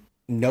basically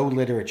no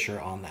literature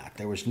on that.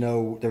 There was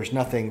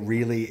nothing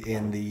really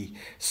in the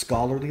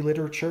scholarly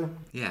literature,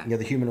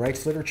 the human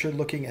rights literature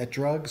looking at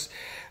drugs.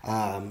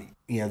 The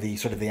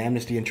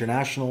Amnesty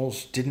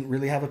Internationals didn't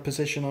really have a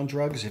position on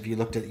drugs. If you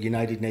looked at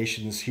United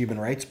Nations human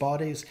rights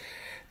bodies,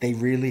 they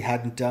really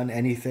hadn't done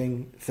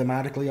anything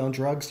thematically on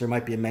drugs. There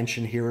might be a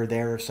mention here or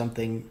there of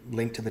something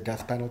linked to the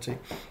death penalty.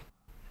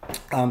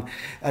 And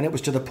it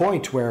was to the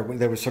point where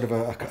there was sort of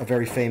a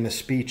very famous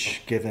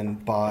speech given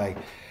by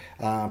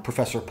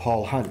Professor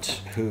Paul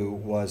Hunt, who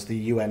was the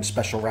UN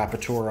Special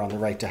Rapporteur on the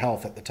right to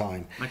health at the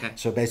time. Okay.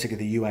 So basically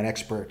the UN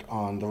expert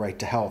on the right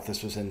to health.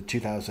 This was in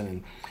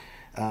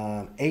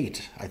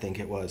 2008, I think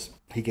it was.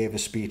 He gave a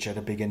speech at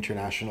a big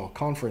international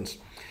conference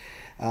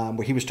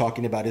where he was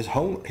talking about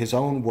his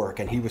own work,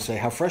 and he would say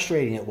how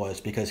frustrating it was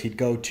because he'd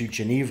go to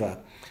Geneva,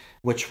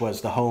 which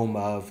was the home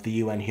of the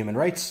UN human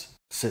rights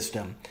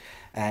system,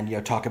 and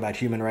talk about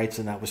human rights,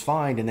 and that was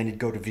fine. And then he'd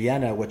go to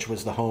Vienna, which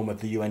was the home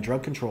of the UN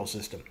drug control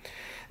system.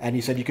 And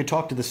he said you could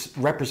talk to the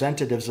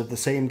representatives of the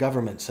same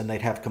governments and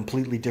they'd have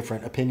completely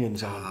different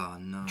opinions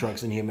on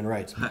drugs and human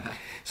rights.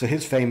 So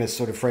his famous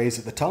sort of phrase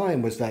at the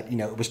time was that,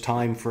 it was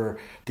time for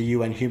the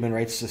UN human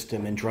rights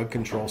system and drug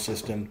control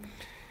system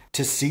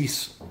to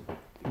cease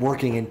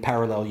working in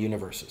parallel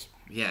universes.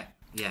 Yeah.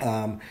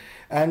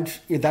 And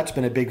that's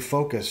been a big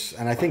focus.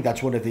 And I think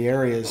that's one of the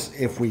areas,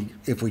 if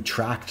we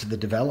tracked the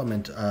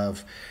development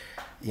of,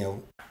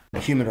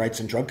 human rights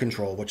and drug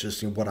control, which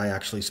is what I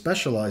actually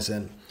specialize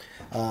in,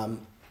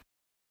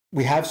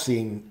 we have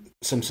seen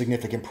some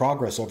significant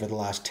progress over the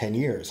last 10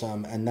 years.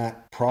 And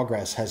that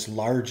progress has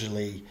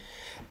largely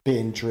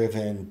been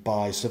driven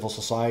by civil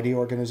society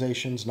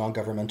organizations,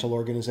 non-governmental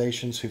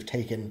organizations who've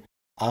taken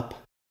up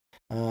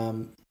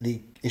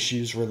the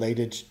issues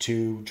related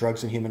to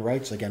drugs and human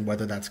rights, again,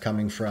 whether that's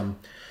coming from,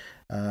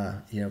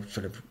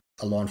 sort of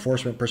a law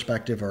enforcement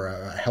perspective or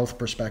a health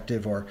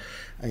perspective, or,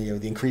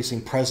 the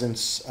increasing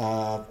presence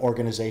of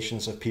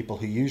organizations of people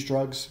who use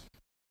drugs,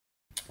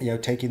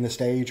 taking the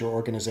stage, or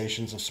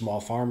organizations of small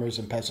farmers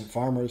and peasant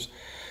farmers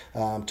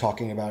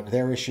talking about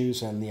their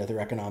issues and the other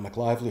economic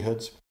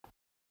livelihoods,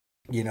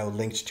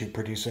 linked to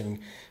producing,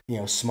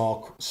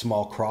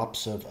 small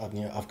crops of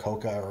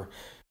coca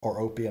or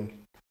opium.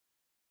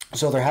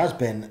 So there has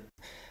been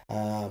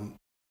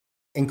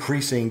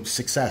increasing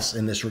success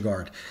in this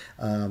regard.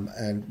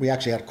 And we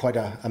actually had quite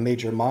a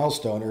major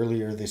milestone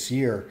earlier this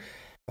year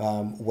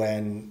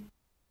when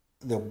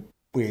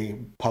we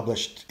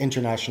published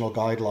international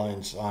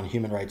guidelines on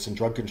human rights and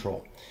drug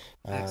control.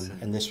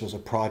 And this was a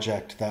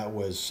project that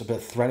was a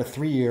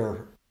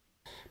 3-year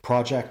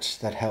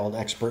project that held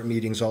expert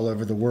meetings all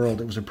over the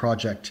world. It was a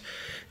project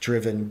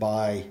driven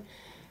by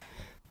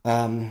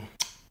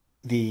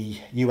the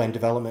UN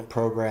Development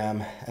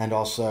Program and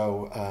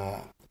also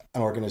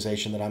an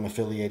organization that I'm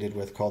affiliated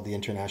with called the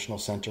International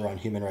Center on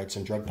Human Rights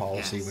and Drug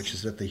Policy, which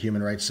is at the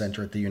Human Rights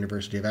Center at the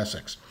University of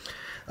Essex.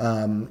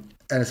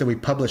 And so we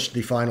published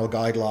the final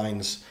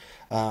guidelines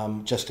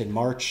just in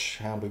March.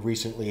 We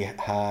recently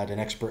had an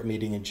expert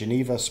meeting in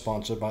Geneva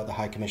sponsored by the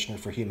High Commissioner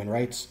for Human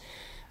Rights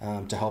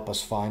to help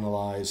us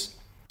finalize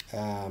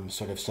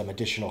sort of some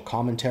additional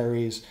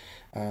commentaries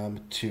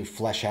to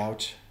flesh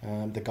out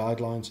the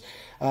guidelines.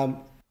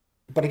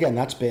 But again,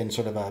 that's been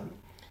sort of a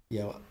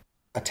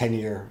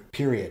 10-year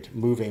period,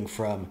 moving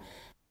from,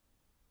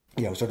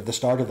 sort of the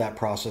start of that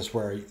process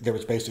where there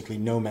was basically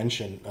no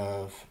mention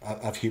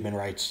of human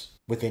rights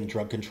within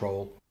drug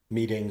control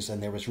meetings,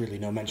 and there was really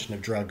no mention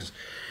of drugs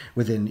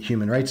within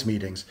human rights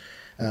meetings,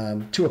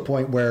 to a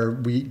point where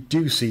we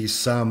do see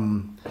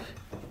some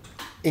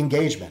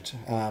engagement.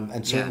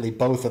 And certainly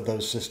both of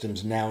those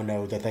systems now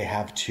know that they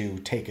have to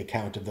take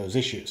account of those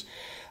issues.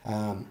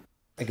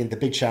 Again, the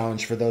big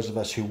challenge for those of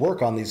us who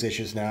work on these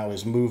issues now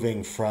is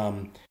moving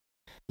from,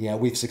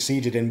 we've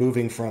succeeded in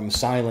moving from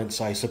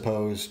silence, I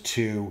suppose,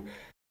 to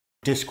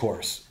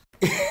discourse.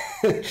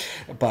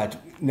 But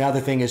now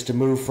the thing is to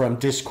move from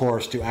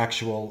discourse to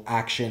actual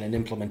action and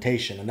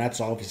implementation. And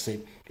that's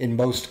obviously, in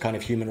most kind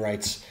of human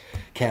rights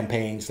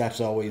campaigns, that's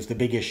always the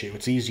big issue.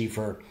 It's easy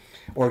for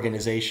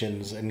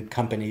organizations and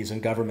companies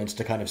and governments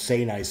to kind of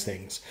say nice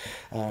things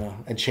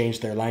and change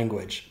their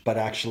language. But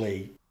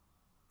actually,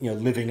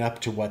 living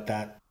up to what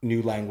that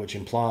new language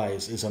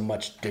implies is a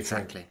much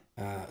different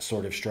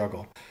sort of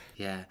struggle.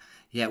 Yeah,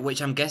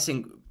 which I'm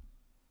guessing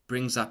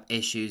brings up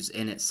issues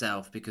in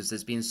itself, because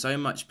there's been so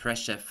much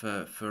pressure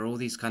for all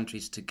these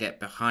countries to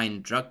get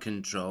behind drug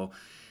control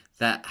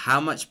that how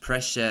much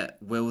pressure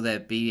will there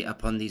be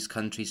upon these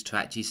countries to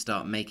actually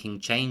start making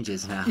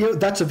changes now?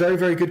 That's a very,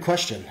 very good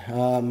question.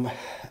 And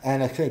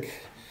I think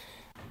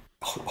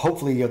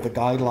hopefully the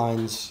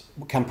guidelines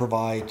can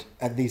provide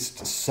at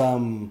least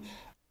some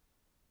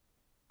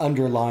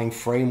underlying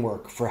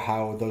framework for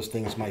how those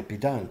things might be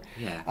done.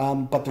 Yeah.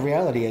 But the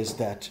reality is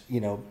that,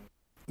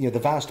 the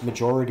vast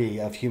majority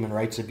of human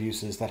rights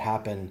abuses that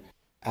happen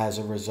as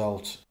a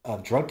result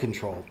of drug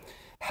control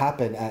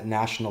happen at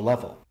national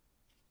level.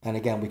 And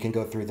again, we can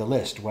go through the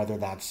list, whether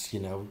that's,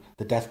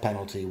 the death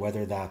penalty,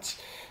 whether that's,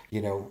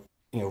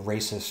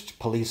 racist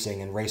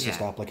policing and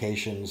racist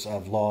applications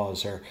of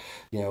laws, or,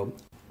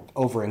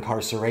 over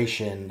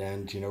incarceration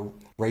and,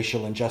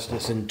 racial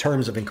injustice in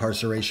terms of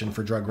incarceration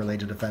for drug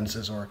related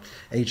offenses, or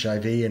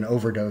HIV and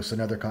overdose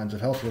and other kinds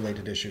of health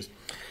related issues.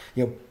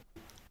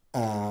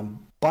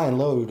 By and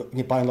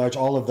large,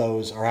 all of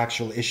those are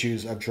actual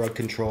issues of drug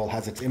control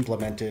as it's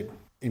implemented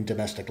in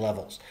domestic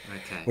levels,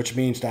 which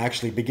means to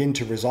actually begin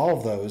to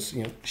resolve those,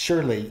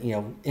 surely,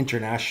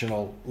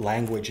 international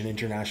language and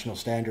international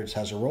standards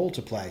has a role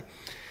to play.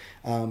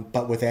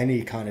 But with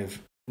any kind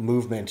of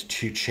movement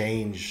to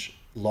change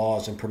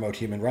laws and promote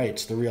human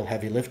rights, the real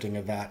heavy lifting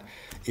of that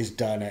is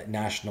done at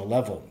national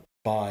level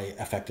by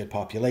affected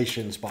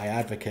populations, by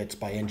advocates,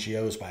 by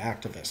NGOs, by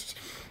activists,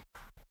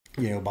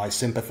 by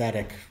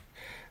sympathetic,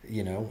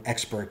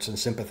 experts and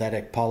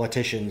sympathetic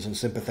politicians and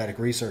sympathetic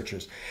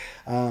researchers.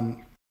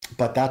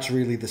 But that's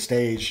really the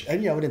stage.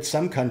 And, and in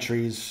some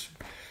countries,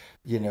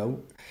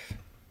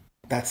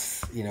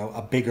 that's,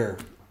 a bigger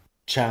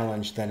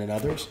challenge than in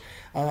others.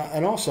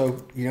 And also,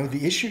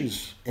 the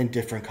issues in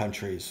different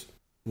countries,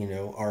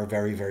 are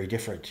very, very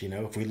different.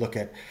 If we look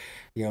at,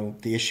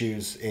 the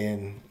issues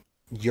in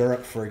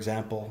Europe, for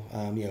example,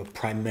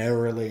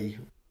 primarily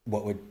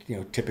what would,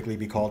 typically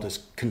be called as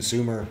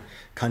consumer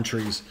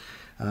countries,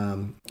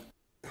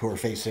 who are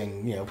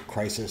facing,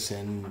 crisis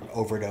and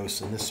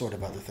overdose and this sort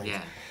of other things.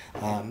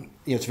 Yeah.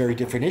 It's very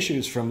different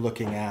issues from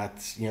looking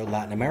at,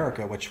 Latin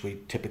America, which we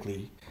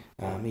typically,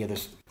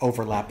 there's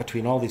overlap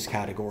between all these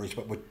categories,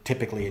 but would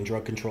typically in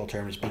drug control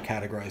terms be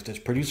categorized as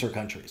producer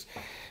countries.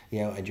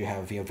 And you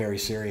have, very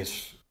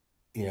serious,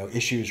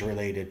 issues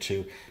related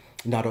to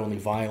not only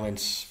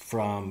violence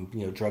from,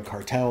 drug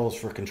cartels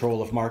for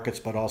control of markets,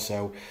 but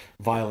also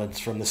violence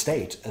from the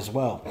state as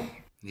well.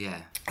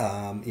 Yeah.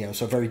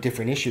 So very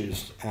different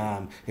issues.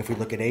 If we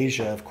look at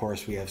Asia, of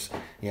course, we have,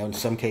 in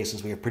some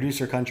cases we have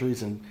producer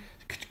countries and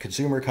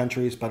consumer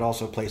countries, but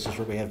also places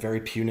where we have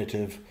very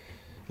punitive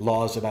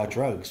laws about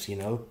drugs,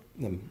 the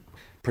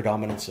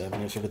predominance of,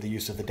 sort of the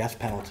use of the death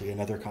penalty and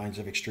other kinds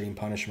of extreme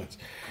punishments.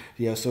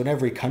 So in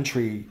every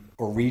country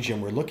or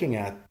region we're looking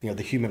at,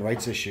 the human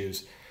rights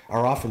issues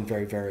are often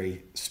very,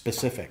 very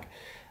specific.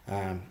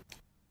 And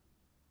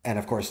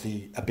of course,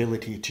 the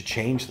ability to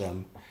change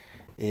them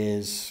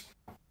is,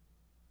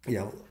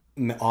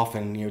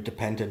 often,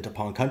 dependent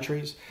upon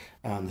countries,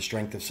 the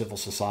strength of civil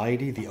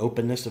society, the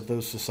openness of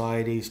those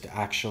societies to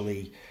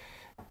actually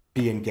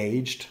be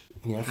engaged,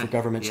 for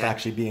governments to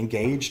actually be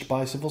engaged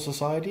by civil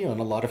society. In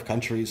a lot of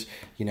countries,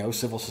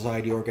 civil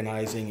society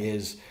organizing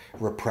is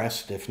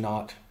repressed, if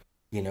not,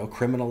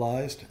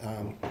 criminalized.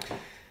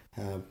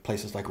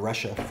 Places like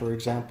Russia, for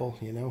example,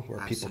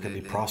 where people can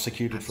be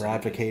prosecuted for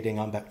advocating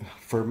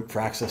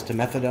for access to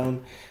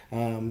methadone,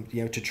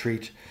 to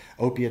treat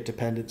opiate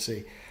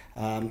dependency.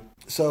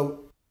 So,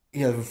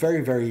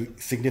 very, very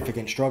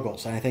significant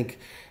struggles. And I think,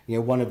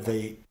 one of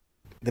the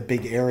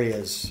big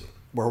areas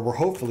where we're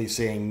hopefully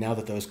seeing, now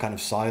that those kind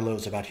of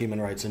silos about human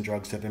rights and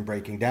drugs have been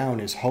breaking down,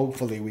 is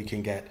hopefully we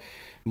can get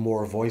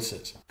more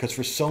voices. Because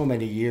for so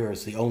many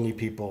years, the only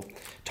people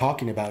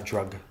talking about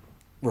drug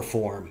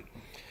reform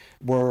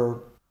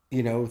were,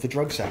 the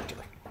drug sector,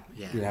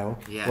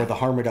 or the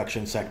harm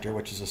reduction sector,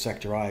 which is a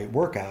sector I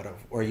work out of,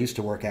 or used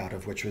to work out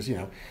of, which was,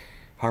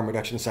 harm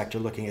reduction sector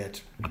looking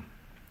at,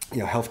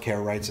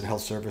 healthcare rights and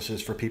health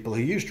services for people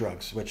who use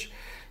drugs, which,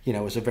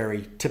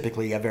 is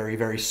typically a very,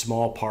 very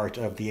small part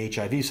of the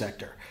HIV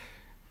sector,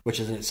 which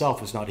in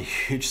itself is not a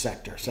huge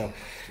sector. So,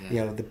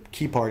 the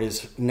key part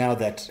is now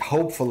that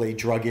hopefully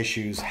drug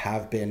issues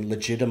have been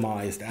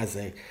legitimized as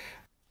a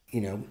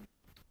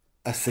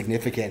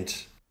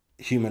significant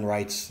human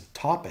rights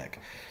topic,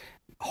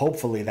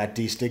 hopefully that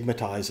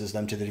destigmatizes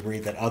them to the degree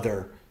that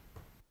other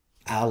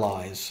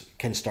allies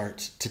can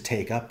start to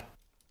take up,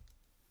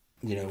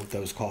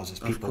 those causes.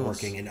 People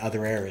working in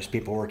other areas,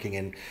 people working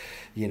in,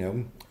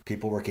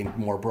 people working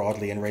more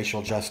broadly in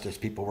racial justice,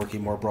 people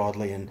working more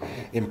broadly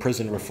in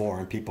prison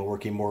reform, people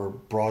working more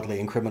broadly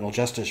in criminal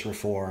justice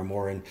reform,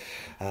 or in,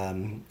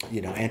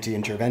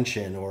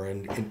 anti-intervention, or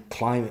in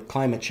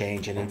climate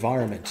change and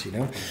environment.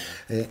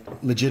 It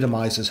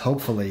legitimizes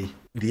hopefully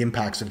the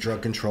impacts of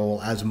drug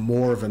control as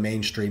more of a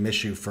mainstream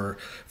issue for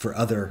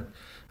other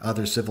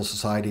civil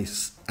society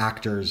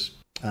actors,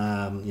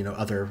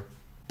 other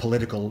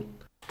political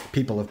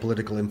people of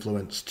political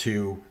influence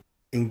to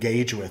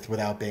engage with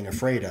without being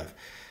afraid of.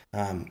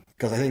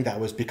 Because I think that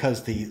was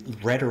because the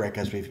rhetoric,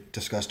 as we've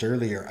discussed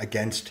earlier,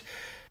 against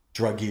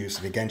drug use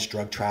and against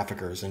drug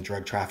traffickers, and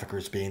drug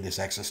traffickers being this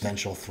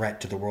existential threat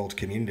to the world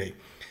community,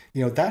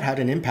 that had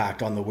an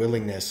impact on the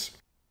willingness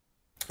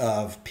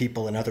of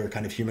people in other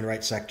kind of human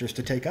rights sectors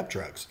to take up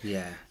drugs.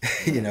 Yeah.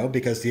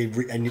 Because the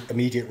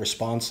immediate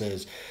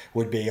responses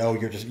would be, oh,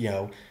 you're just,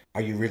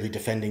 are you really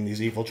defending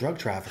these evil drug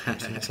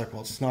traffickers? And it's like,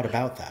 well, it's not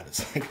about that.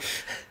 It's like...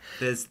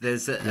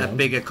 There's a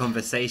bigger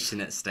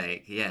conversation at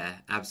stake. Yeah,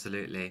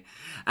 absolutely.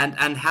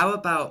 And how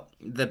about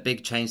the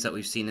big change that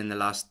we've seen in the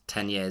last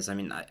 10 years? I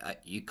mean,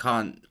 you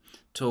can't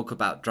talk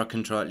about drug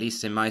control, at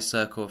least in my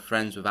circle of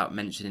friends, without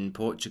mentioning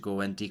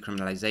Portugal and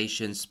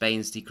decriminalization.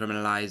 Spain's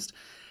decriminalized.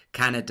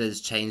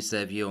 Canada's changed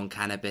their view on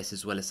cannabis,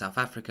 as well as South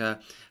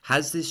Africa.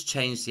 Has this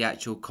changed the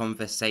actual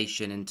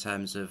conversation in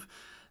terms of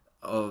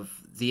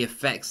the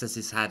effects that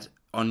this had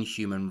on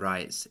human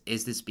rights?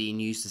 Is this being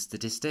used as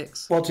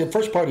statistics? Well, to the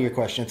first part of your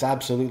question, it's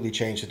absolutely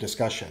changed the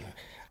discussion.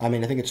 I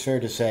mean, I think it's fair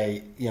to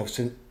say,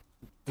 since,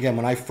 again,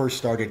 when I first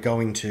started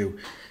going to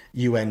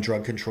UN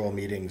drug control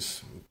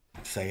meetings,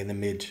 say in the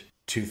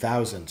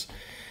mid-2000s,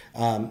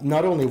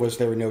 not only was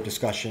there no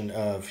discussion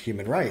of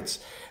human rights,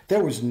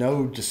 there was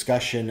no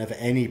discussion of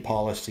any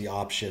policy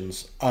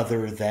options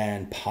other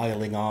than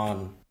piling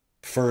on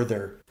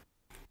further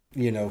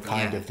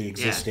of the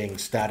existing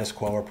status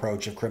quo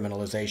approach of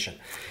criminalization.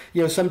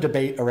 Some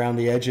debate around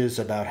the edges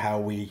about how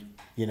we,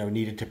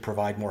 needed to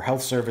provide more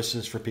health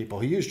services for people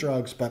who use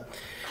drugs, but,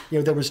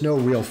 there was no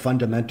real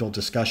fundamental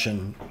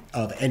discussion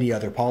of any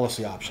other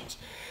policy options,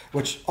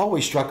 which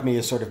always struck me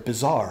as sort of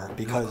bizarre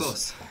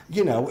because,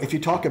 if you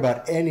talk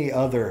about any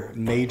other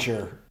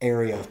major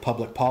area of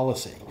public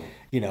policy,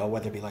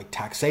 whether it be like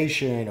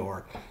taxation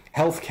or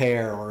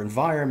healthcare or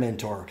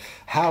environment or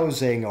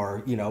housing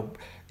or,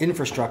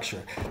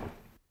 infrastructure,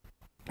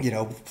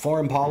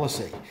 foreign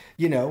policy,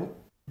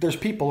 there's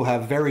people who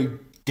have very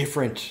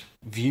different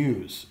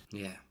views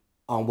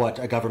on what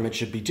a government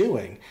should be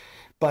doing.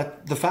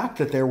 But the fact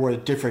that there were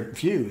different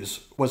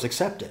views was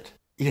accepted,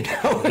 and,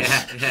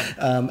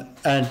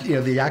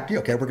 the act,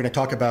 okay, we're going to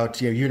talk about,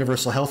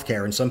 universal health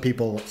care, and some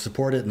people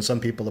support it and some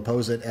people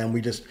oppose it. And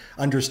we just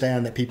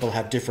understand that people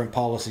have different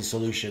policy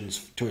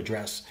solutions to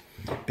address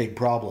big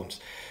problems.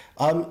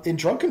 In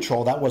drug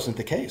control, that wasn't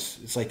the case.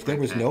 It's like there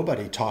was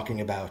nobody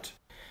talking about,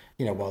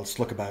 let's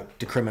look about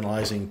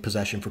decriminalizing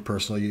possession for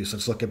personal use.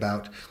 Let's look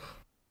about,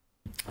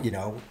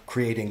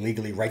 creating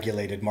legally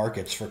regulated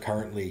markets for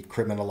currently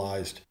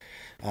criminalized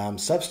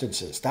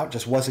substances. That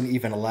just wasn't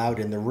even allowed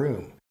in the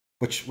room,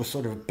 which was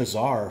sort of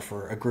bizarre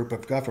for a group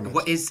of governments.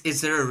 What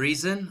is there a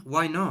reason?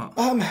 Why not?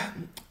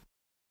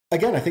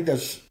 Again, I think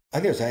there's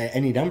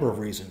any number of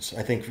reasons.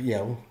 I think,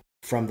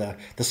 from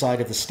the side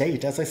of the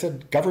state, as I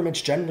said,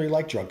 governments generally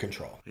like drug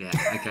control. Yeah,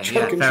 okay,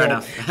 drug control fair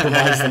enough.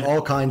 provides them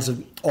all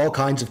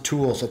kinds of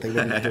tools that they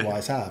wouldn't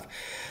otherwise have.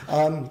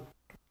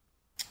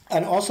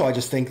 And also, I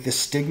just think the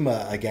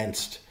stigma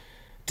against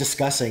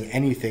discussing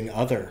anything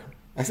other.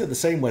 I said the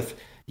same with,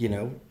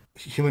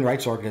 human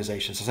rights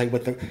organizations.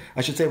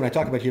 I should say when I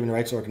talk about human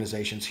rights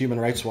organizations, Human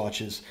Rights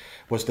Watch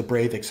was the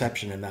brave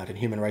exception in that, and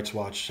Human Rights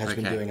Watch has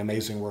been doing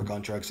amazing work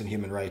on drugs and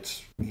human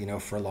rights,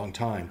 for a long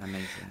time.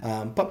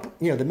 Amazing. But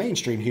the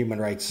mainstream human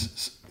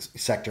rights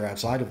sector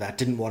outside of that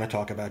didn't want to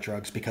talk about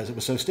drugs because it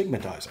was so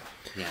stigmatizing.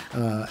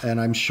 Yeah. And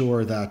I'm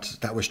sure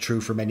that was true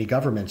for many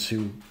governments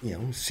who,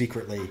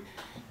 secretly,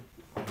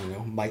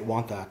 might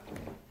want that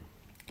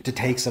to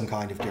take some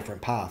kind of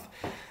different path.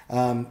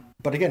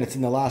 But again, it's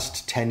in the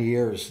last 10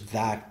 years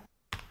that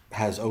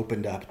has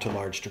opened up to a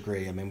large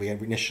degree. I mean, we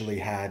initially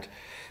had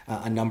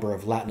a number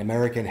of Latin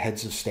American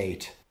heads of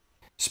state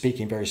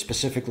speaking very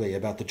specifically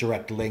about the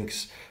direct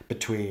links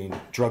between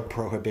drug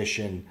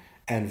prohibition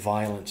and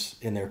violence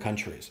in their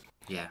countries.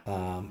 Yeah.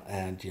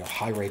 And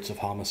high rates of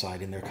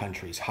homicide in their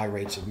countries, high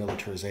rates of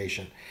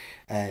militarization,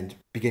 and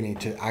beginning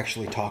to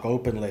actually talk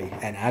openly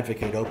and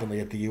advocate openly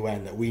at the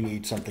UN that we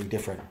need something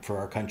different for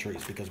our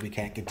countries because we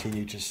can't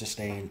continue to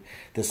sustain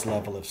this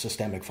level of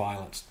systemic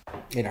violence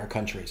in our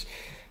countries.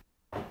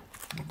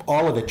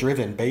 All of it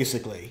driven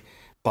basically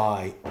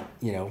by,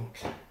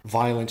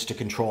 violence to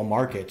control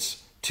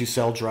markets to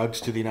sell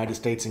drugs to the United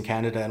States and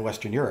Canada and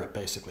Western Europe,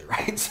 basically,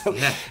 right? So,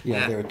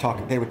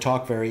 they would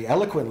talk very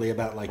eloquently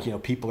about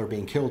people are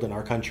being killed in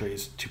our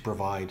countries to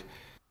provide,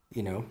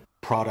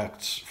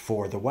 products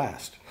for the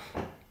West.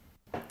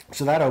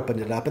 So that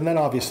opened it up, and then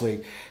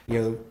obviously,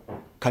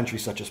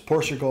 countries such as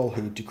Portugal,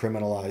 who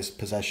decriminalized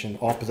possession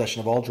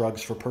of all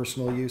drugs for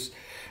personal use,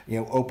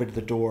 opened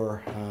the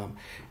door.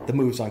 The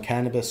moves on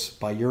cannabis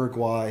by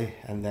Uruguay,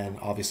 and then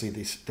obviously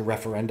the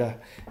referenda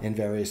in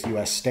various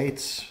U.S.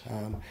 states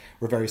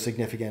were very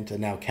significant, and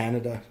now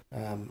Canada,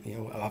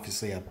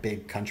 obviously a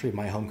big country,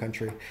 my home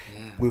country,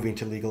 moving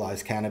to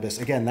legalize cannabis.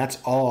 Again, that's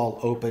all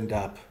opened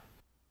up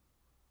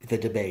the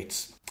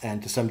debates,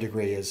 and to some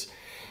degree is,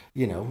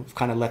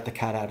 kind of let the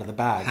cat out of the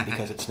bag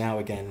because it's now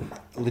again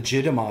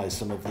legitimized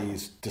some of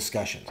these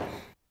discussions.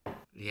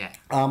 Yeah.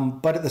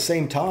 But at the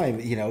same time,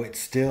 it's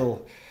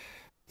still,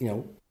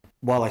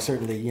 while I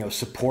certainly,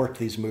 support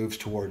these moves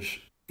towards,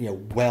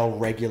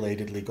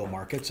 well-regulated legal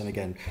markets, and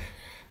again,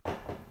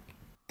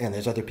 and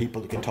there's other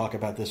people who can talk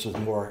about this with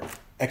more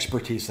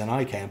expertise than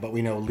I can, but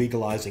we know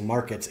legalizing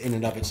markets in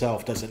and of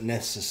itself doesn't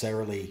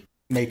necessarily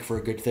make for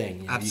a good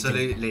thing.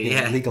 Absolutely,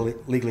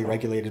 legally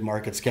regulated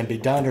markets can be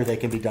done, or they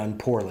can be done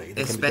poorly.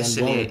 They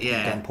especially, can be done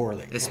well, or done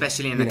poorly.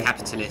 Especially in a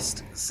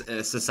capitalist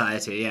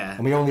society, yeah.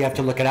 And we only have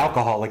to look at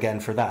alcohol again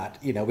for that.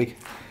 We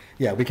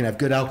can have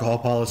good alcohol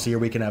policy, or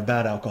we can have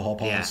bad alcohol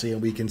policy,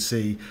 and we can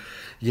see,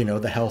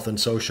 the health and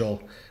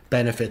social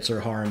benefits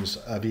or harms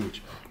of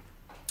each.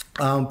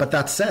 But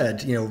that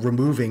said,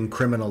 removing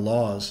criminal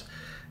laws,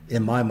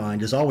 in my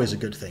mind, is always a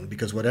good thing,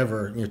 because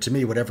to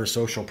me, whatever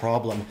social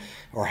problem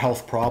or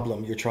health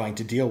problem you're trying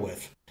to deal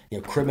with,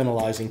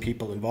 criminalizing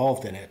people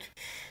involved in it,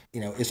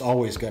 is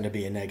always going to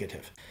be a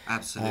negative.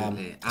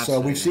 Absolutely. So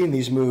we've seen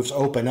these moves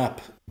open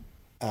up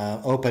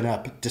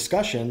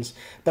discussions,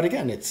 but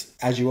again, it's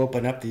as you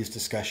open up these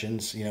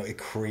discussions, it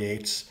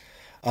creates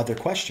other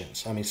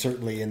questions. I mean,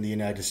 certainly in the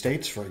United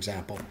States, for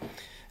example,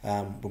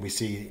 when we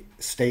see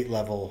state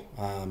level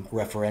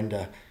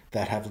referenda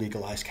that have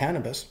legalized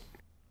cannabis,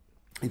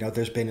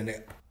 there's been an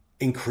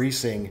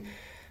increasing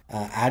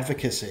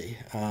advocacy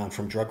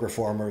from drug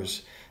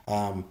reformers,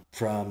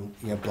 from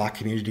Black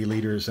community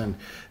leaders and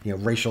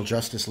racial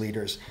justice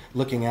leaders,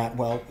 looking at,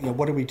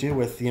 what do we do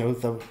with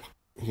the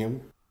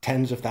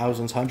tens of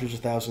thousands, hundreds of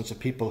thousands of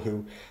people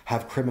who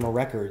have criminal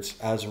records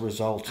as a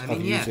result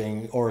of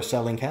using or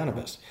selling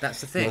cannabis.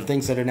 That's the thing.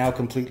 Things that are now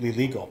completely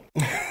legal.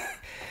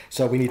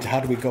 So how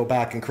do we go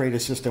back and create a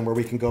system where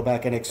we can go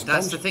back and expunge?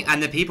 That's the thing.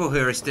 And the people who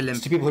are still in...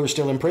 It's the people who are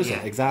still in prison,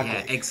 Yeah, exactly.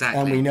 yeah, exactly.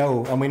 And we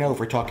know if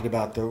we're talking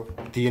about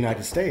the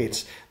United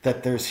States,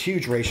 that there's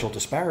huge racial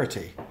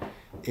disparity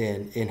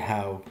in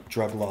how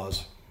drug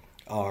laws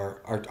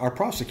are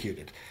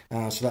prosecuted.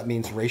 So that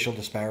means racial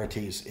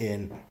disparities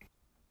in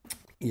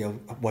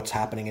what's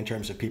happening in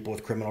terms of people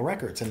with criminal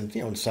records, and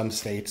in some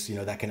states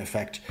that can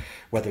affect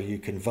whether you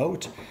can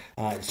vote.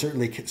 It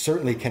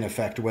certainly can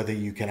affect whether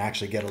you can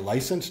actually get a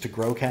license to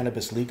grow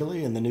cannabis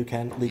legally in the new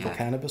legal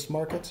cannabis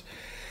markets.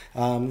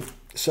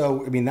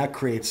 So I mean, that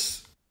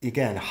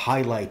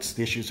highlights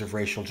the issues of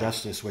racial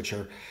justice, which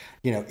are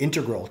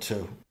integral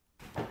to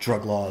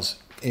drug laws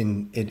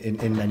in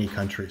many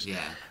countries.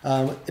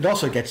 It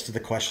also gets to the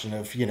question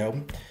of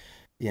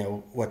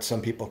what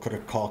some people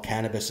could call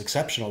cannabis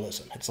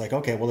exceptionalism. It's like,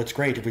 okay, well, it's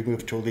great if we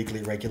move to a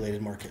legally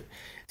regulated market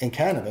in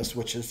cannabis,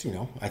 which is,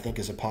 I think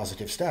is a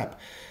positive step.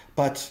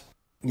 But,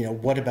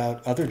 what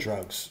about other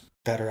drugs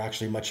that are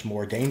actually much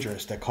more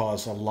dangerous, that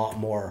cause a lot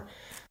more,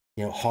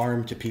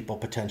 harm to people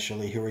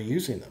potentially who are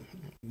using them?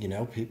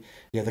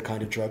 The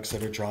kind of drugs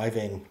that are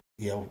driving,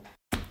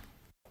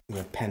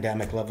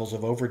 pandemic levels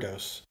of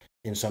overdose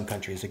in some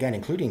countries, again,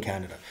 including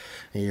Canada.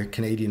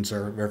 Canadian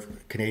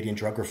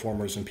drug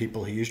reformers and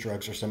people who use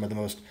drugs are some of the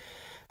most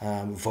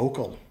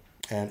vocal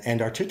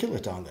and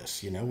articulate on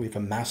this. We have a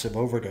massive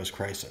overdose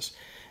crisis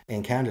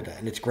in Canada,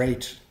 and it's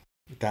great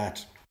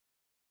that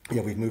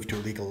we've moved to a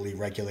legally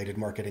regulated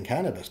market in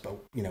cannabis, but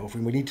if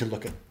we need to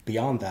look at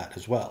beyond that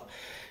as well.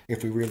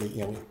 If we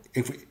really,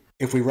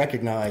 if we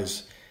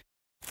recognize,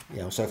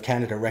 so if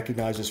Canada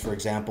recognizes, for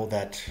example,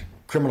 that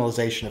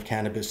criminalization of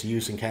cannabis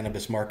use in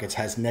cannabis markets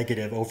has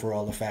negative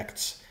overall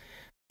effects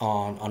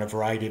on a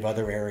variety of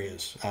other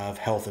areas of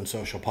health and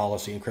social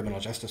policy and criminal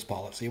justice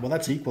policy, well,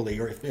 that's equally,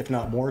 or if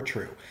not more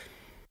true,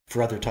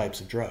 for other types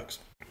of drugs.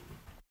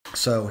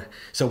 So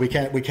we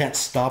can't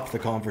stop the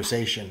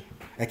conversation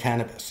at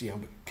cannabis.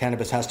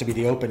 Cannabis has to be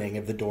the opening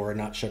of the door,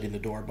 not shutting the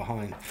door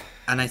behind.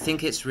 And I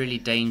think it's really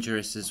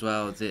dangerous as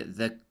well.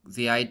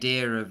 The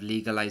idea of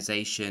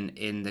legalization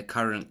in the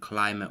current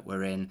climate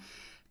we're in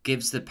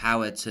gives the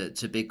power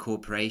to big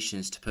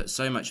corporations to put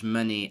so much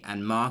money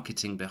and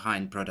marketing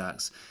behind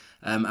products.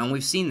 And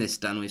we've seen this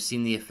done. We've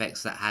seen the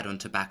effects that had on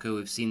tobacco.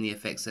 We've seen the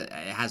effects that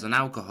it has on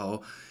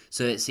alcohol.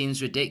 So it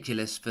seems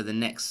ridiculous for the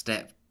next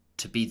step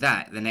to be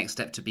the next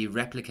step to be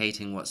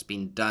replicating what's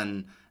been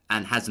done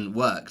and hasn't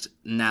worked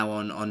now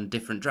on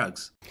different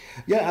drugs.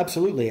 Yeah,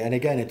 absolutely. And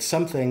again, it's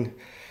something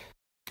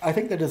I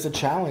think that is a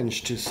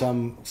challenge to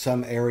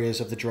some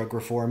areas of the drug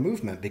reform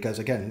movement, because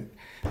again,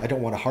 I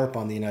don't want to harp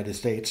on the United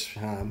States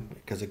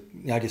because the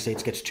United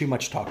States gets too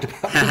much talked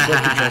about in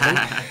drug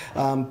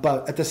control.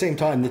 But at the same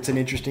time, it's an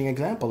interesting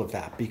example of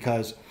that,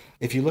 because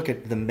if you look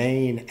at the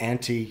main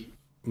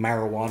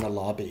anti-marijuana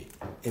lobby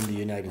in the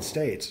United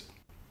States,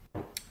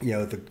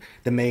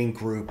 the main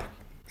group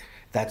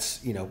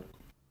that's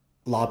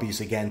lobbies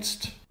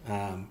against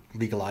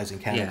legalizing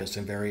cannabis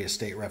in various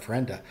state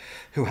referenda,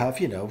 who have,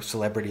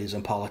 celebrities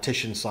and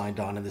politicians signed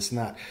on and this and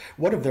that.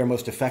 One of their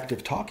most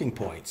effective talking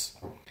points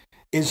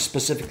is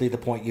specifically the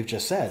point you've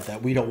just said,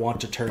 that we don't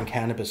want to turn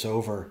cannabis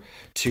over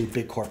to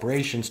big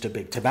corporations, to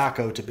big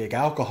tobacco, to big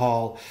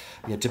alcohol,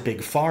 to big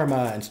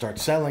pharma, and start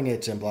selling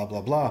it and blah,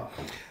 blah, blah.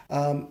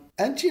 And,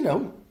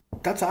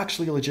 that's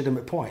actually a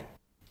legitimate point,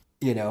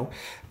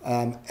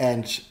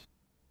 and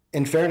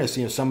in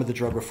fairness, some of the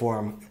drug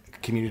reform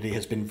community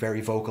has been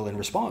very vocal in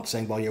response,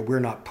 saying, well, we're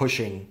not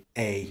pushing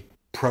a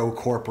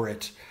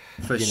pro-corporate,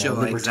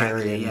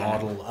 libertarian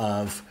model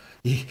of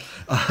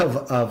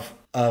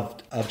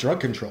drug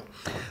control.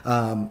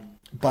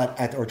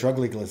 or drug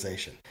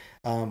legalization.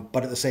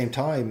 But at the same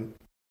time,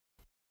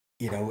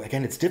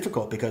 again, it's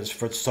difficult because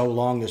for so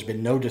long there's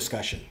been no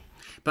discussion.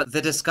 But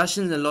the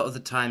discussion a lot of the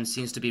time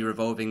seems to be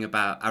revolving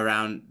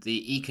around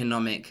the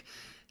economic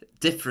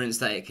difference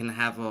that it can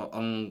have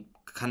on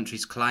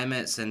countries'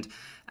 climates,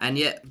 and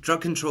yet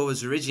drug control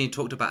was originally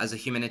talked about as a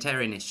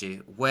humanitarian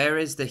issue. Where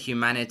is the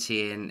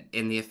humanity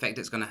in the effect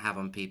it's going to have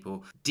on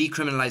people?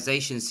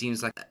 Decriminalization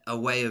seems like a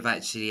way of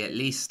actually at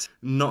least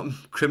not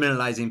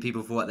criminalizing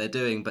people for what they're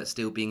doing, but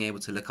still being able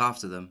to look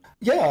after them.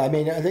 Yeah, I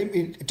mean, I think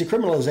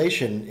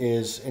decriminalization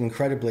is an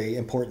incredibly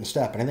important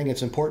step, and I think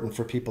it's important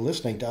for people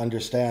listening to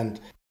understand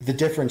the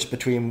difference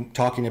between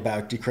talking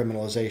about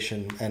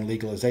decriminalization and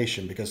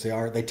legalization, because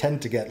they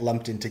tend to get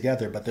lumped in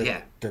together, but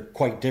they're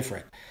quite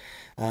different.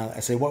 I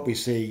say what we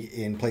see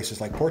in places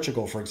like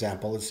Portugal, for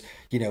example, is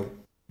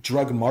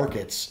drug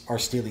markets are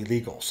still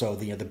illegal, so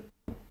the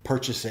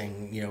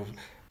purchasing,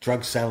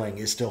 drug selling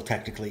is still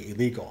technically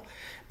illegal.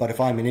 But if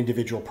I'm an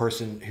individual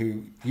person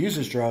who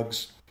uses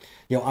drugs,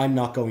 I'm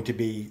not going to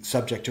be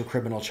subject to a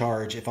criminal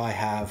charge if I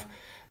have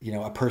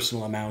a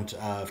personal amount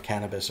of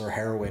cannabis or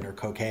heroin or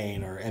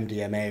cocaine or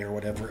MDMA or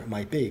whatever it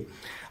might be.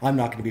 I'm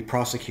not going to be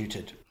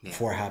prosecuted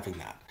for having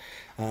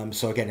that.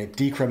 So again, it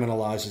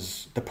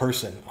decriminalizes the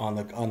person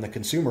on the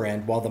consumer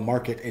end, while the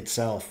market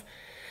itself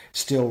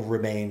still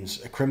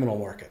remains a criminal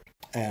market,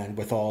 and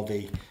with all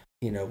the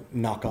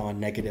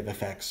knock-on negative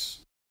effects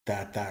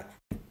that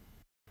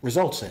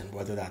results in,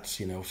 whether that's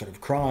sort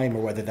of crime,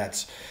 or whether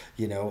that's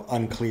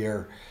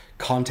unclear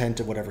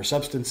content of whatever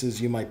substances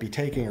you might be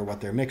taking, or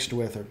what they're mixed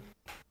with,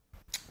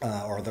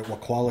 or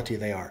what quality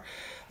they are.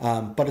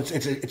 But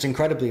it's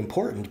incredibly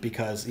important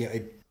because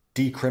it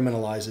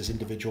decriminalizes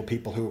individual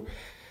people who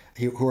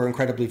are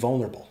incredibly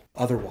vulnerable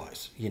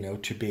otherwise,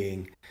 to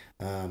being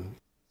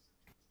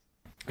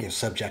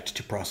subject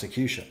to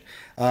prosecution.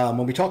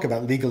 When we talk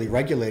about legally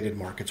regulated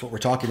markets, what we're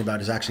talking about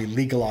is actually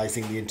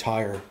legalizing the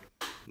entire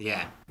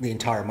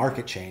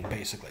market chain,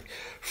 basically,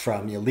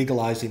 from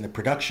legalizing the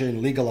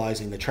production,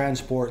 legalizing the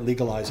transport,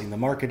 legalizing the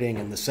marketing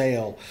and the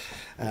sale,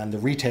 and the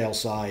retail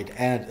side,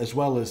 and as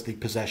well as the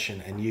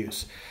possession and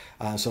use.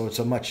 So it's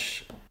a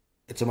much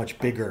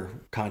bigger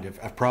kind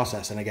of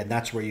process, and again,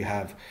 that's where you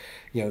have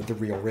the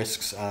real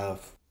risks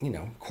of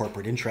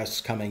corporate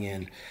interests coming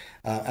in,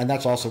 and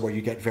that's also where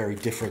you get very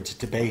different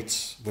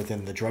debates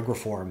within the drug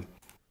reform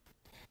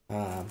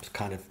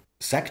kind of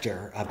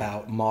sector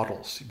about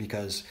models,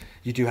 because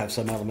you do have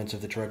some elements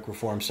of the drug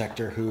reform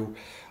sector who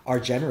are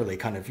generally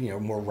kind of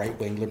more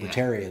right-wing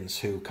libertarians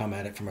who come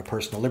at it from a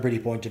personal liberty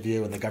point of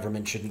view, and the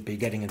government shouldn't be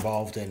getting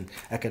involved in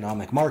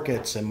economic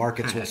markets, and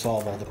markets will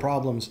solve all the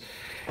problems.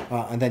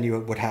 And then you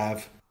would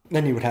have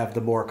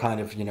the more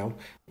kind of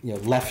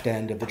left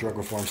end of the drug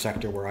reform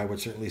sector, where I would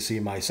certainly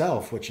see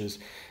myself, which is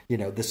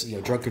this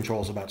drug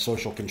control is about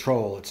social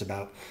control. It's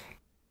about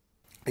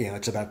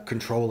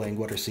controlling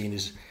what are seen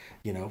as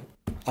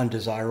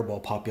undesirable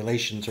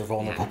populations or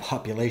vulnerable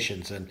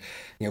populations, and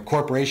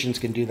corporations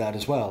can do that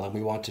as well, and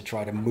we want to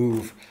try to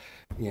move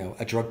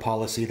a drug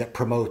policy that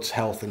promotes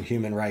health and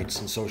human rights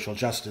and social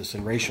justice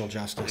and racial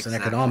justice and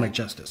economic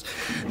justice.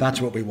 That's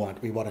what we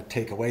want. We want to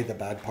take away the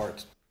bad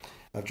parts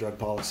of drug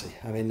policy.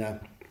 I mean, I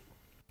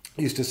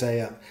used to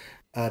say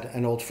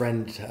an old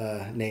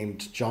friend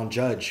named John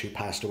Judge, who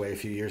passed away a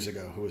few years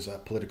ago, who was a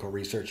political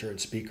researcher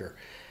and speaker,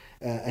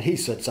 and he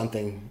said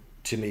something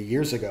to me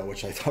years ago,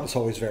 which I thought was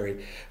always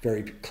very,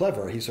 very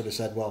clever. He sort of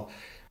said, well,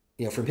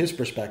 from his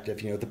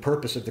perspective, the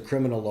purpose of the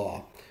criminal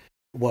law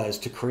was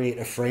to create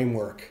a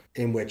framework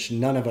in which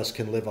none of us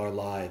can live our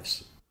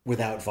lives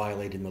without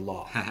violating the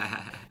law.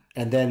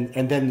 And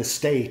then the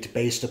state,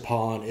 based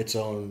upon its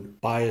own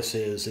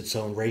biases, its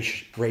own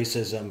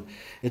racism,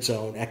 its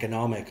own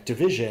economic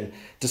division,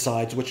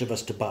 decides which of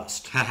us to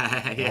bust.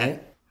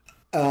 Right?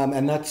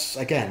 And that's,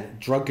 again,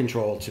 drug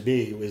control to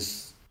me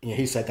was,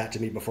 he said that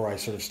to me before I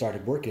sort of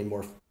started working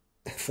more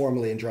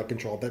formally in drug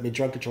control. But I mean,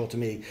 drug control to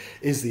me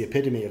is the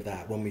epitome of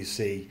that, when we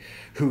see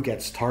who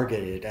gets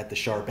targeted at the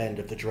sharp end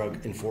of the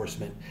drug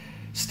enforcement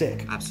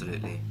stick.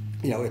 Absolutely.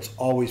 It's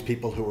always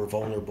people who are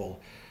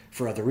vulnerable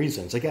for other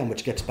reasons, again,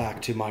 which gets back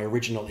to my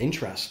original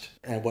interest,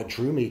 and what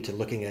drew me to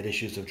looking at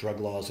issues of drug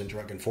laws and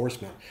drug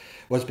enforcement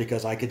was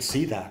because I could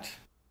see that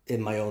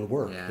in my own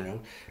work,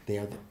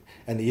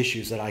 and the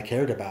issues that I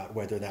cared about,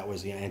 whether that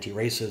was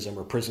anti-racism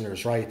or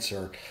prisoners' rights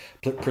or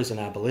prison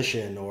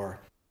abolition or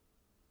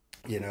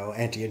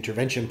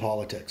anti-intervention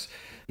politics.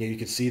 You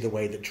could see the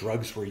way that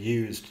drugs were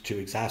used to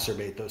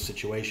exacerbate those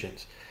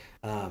situations.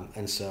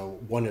 And so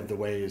one of the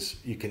ways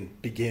you can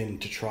begin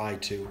to try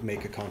to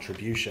make a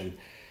contribution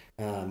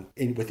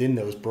within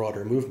those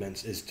broader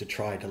movements is to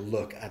try to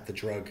look at the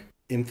drug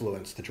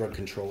influence, the drug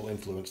control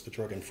influence, the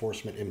drug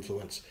enforcement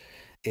influence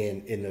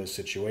in those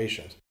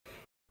situations.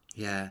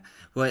 Yeah,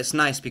 well, it's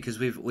nice because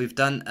we've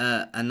done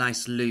a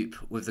nice loop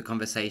with the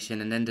conversation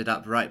and ended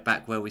up right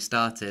back where we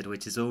started,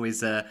 which is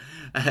always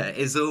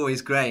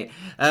great.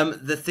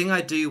 The thing I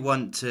do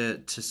want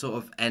to sort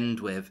of end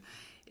with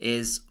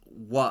is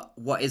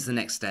what is the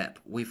next step?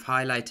 We've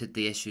highlighted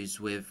the issues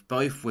with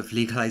both with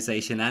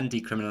legalization and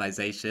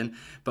decriminalization,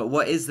 but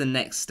what is the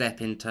next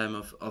step in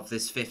terms of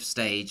this fifth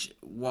stage?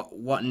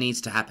 What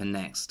needs to happen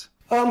next?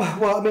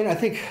 Well, I mean, I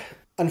think,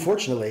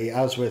 unfortunately,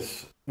 as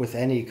with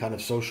any kind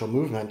of social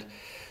movement,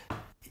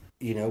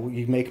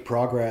 you make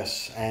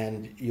progress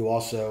and you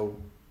also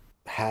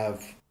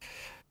have,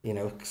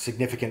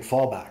 significant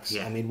fallbacks.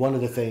 Yeah. I mean, one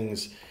of the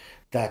things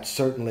that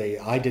certainly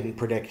I didn't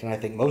predict, and I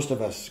think most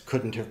of us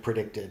couldn't have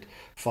predicted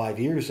 5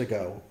 years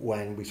ago,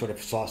 when we sort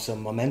of saw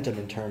some momentum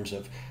in terms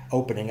of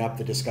opening up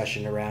the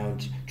discussion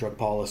around drug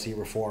policy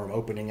reform,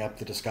 opening up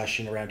the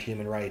discussion around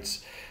human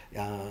rights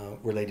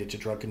related to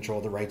drug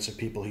control, the rights of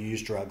people who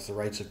use drugs, the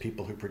rights of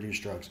people who produce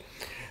drugs.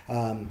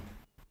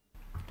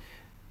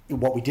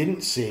 What we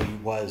didn't see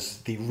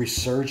was the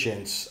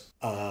resurgence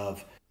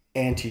of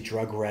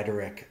anti-drug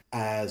rhetoric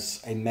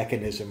as a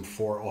mechanism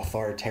for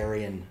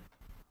authoritarian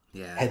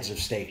heads of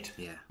state.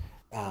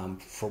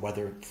 For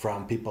whether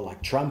from people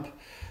like Trump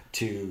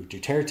to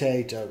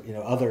Duterte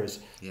to others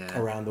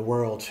around the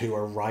world who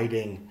are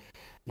writing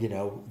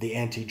the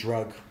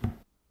anti-drug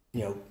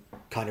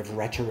kind of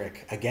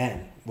rhetoric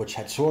again, which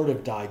had sort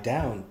of died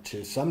down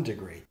to some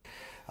degree.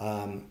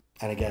 And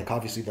again,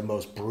 obviously the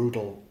most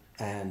brutal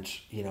and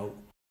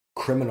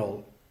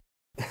criminal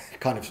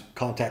kind of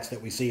context that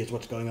we see is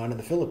what's going on in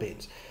the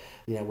Philippines,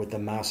 with the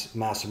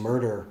mass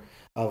murder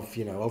of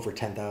over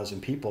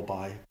 10,000 people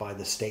by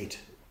the state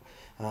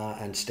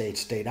and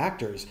state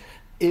actors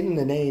in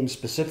the name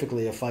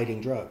specifically of fighting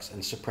drugs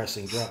and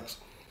suppressing drugs.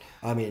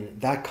 I mean,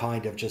 that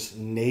kind of just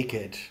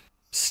naked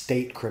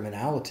state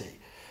criminality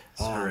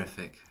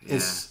horrific.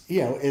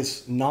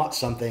 Is not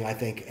something I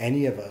think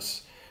any of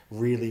us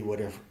really would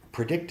have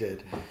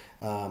predicted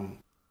 5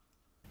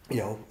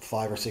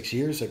 or 6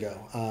 years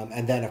ago.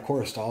 And then, of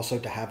course, also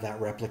to have that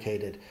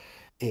replicated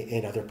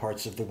in other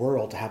parts of the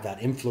world, to have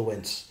that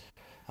influence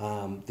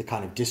the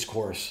kind of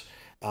discourse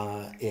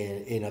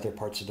in other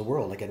parts of the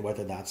world. Again,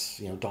 whether that's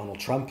Donald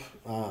Trump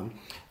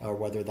or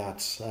whether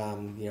that's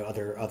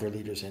other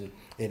leaders in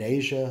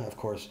Asia. Of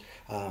course,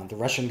 the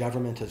Russian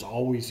government has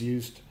always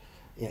used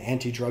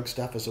anti-drug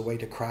stuff as a way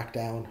to crack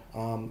down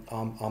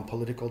on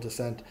political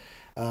dissent.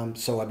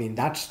 So I mean,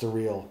 that's the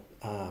real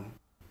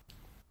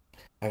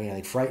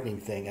frightening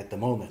thing at the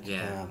moment.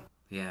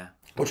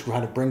 Which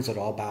kind of brings it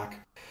all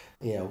back,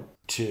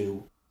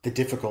 to the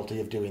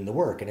difficulty of doing the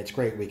work. And it's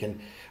great we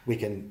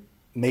can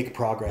make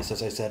progress,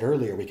 as I said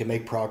earlier. We can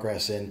make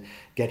progress in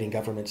getting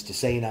governments to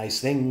say nice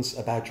things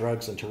about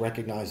drugs and to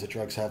recognize that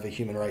drugs have a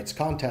human rights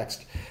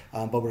context.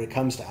 But when it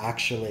comes to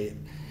actually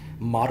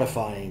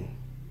modifying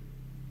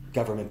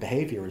government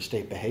behavior and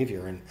state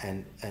behavior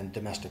and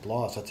domestic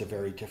laws, that's a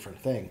very different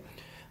thing.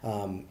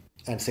 And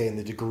saying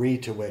the degree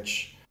to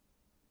which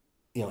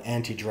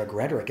anti-drug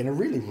rhetoric in a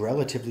really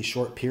relatively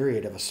short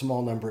period of a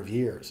small number of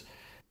years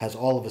has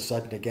all of a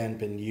sudden again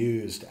been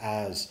used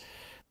as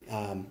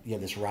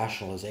this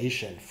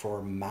rationalization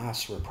for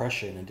mass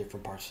repression in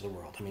different parts of the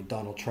world. I mean,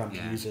 Donald Trump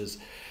uses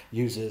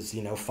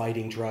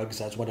fighting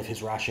drugs as one of his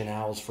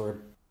rationales for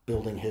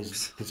building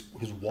his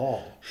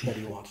wall that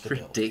he wants to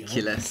build.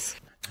 Ridiculous.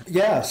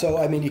 Yeah, so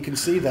I mean, you can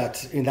see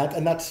that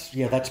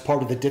that's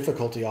part of the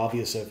difficulty,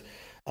 obvious,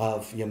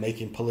 of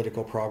making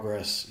political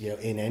progress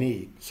in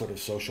any sort of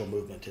social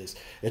movement. Is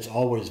it's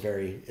always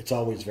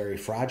very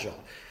fragile,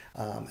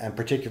 and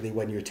particularly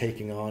when you're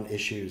taking on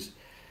issues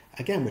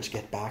again which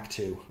get back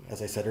to,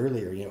 as I said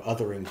earlier,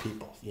 othering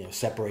people,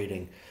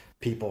 separating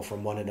people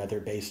from one another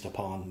based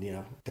upon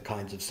the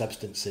kinds of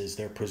substances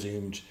they're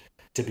presumed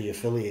to be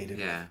affiliated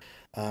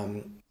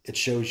with. It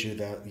shows you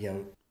that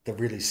the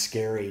really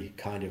scary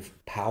kind of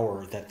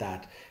power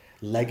that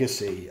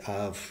legacy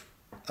of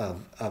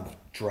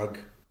drug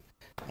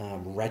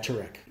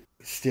rhetoric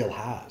still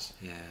has.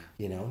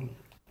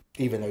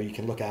 Even though you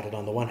can look at it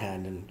on the one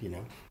hand and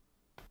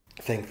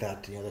think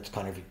that that's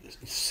kind of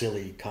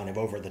silly, kind of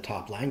over the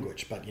top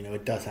language, but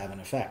it does have an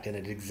effect, and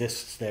it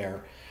exists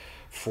there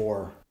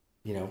for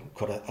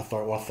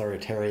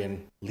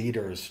authoritarian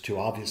leaders to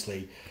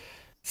obviously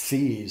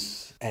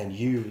seize and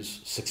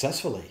use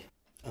successfully,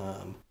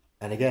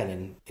 and again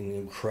in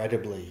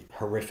incredibly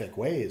horrific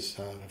ways.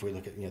 If we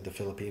look at the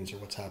Philippines or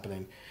what's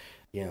happening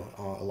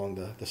along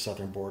the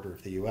southern border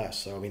of the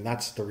U.S. So I mean,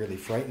 that's the really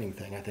frightening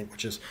thing, I think,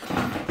 which is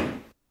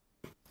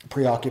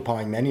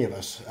preoccupying many of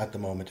us at the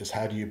moment, is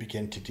how do you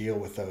begin to deal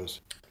with those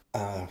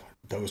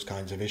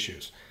kinds of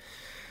issues.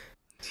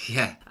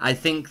 Yeah, I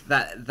think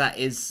that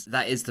is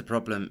the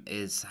problem,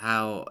 is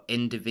how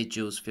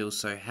individuals feel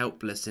so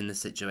helpless in the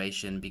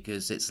situation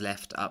because it's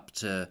left up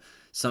to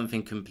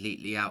something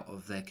completely out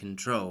of their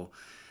control,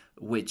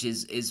 which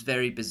is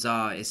very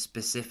bizarre, is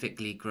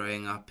specifically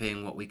growing up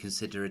in what we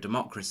consider a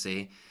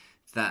democracy,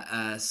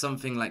 that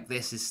something like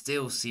this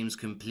still seems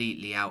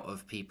completely out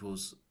of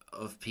people's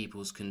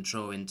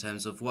control in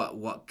terms of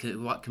what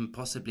can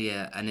possibly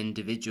an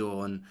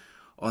individual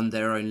on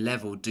their own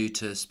level do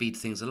to speed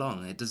things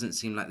along. It doesn't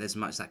seem like there's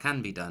much that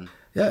can be done.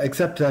 Yeah,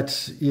 except that,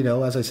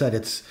 as I said,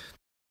 it's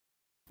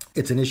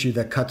an issue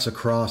that cuts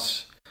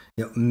across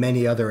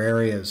many other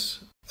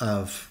areas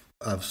of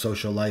of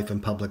social life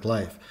and public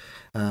life.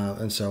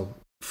 And so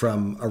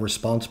from a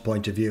response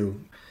point of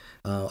view,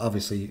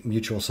 obviously,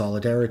 mutual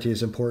solidarity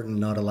is important,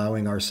 not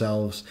allowing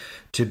ourselves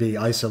to be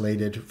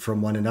isolated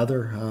from one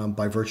another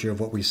by virtue of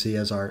what we see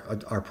as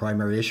our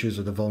primary issues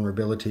or the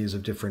vulnerabilities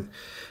of different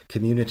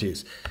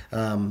communities.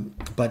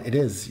 But it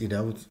is,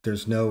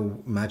 there's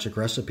no magic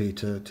recipe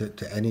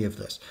to any of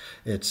this.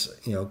 It's,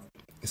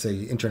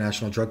 say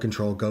international drug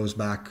control goes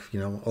back,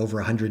 over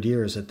 100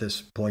 years at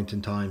this point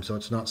in time. So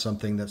it's not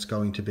something that's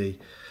going to be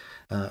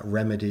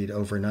remedied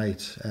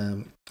overnight.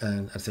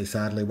 And I'd say,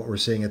 sadly, what we're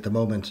seeing at the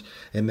moment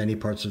in many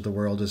parts of the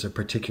world is a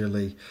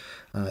particularly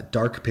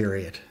dark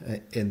period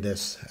in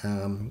this.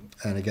 And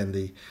again,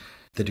 the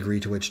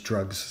degree to which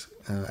drugs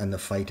and the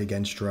fight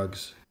against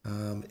drugs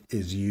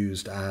is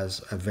used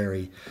as a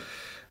very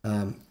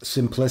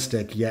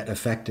simplistic yet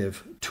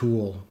effective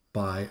tool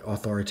by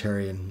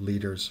authoritarian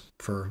leaders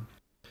for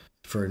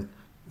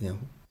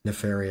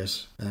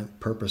nefarious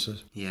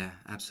purposes. Yeah,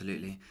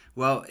 absolutely.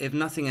 Well, if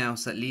nothing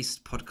else, at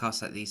least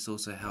podcasts like these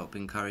also help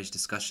encourage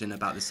discussion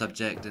about the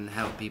subject and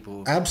help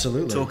people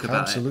talk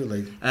about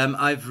it.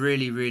 I've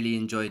really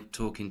enjoyed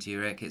talking to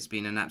you, Rick. It's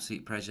been an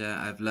absolute pleasure.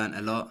 I've learnt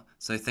a lot,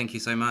 so thank you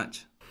so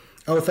much.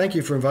 Oh, thank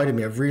you for inviting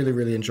me. I've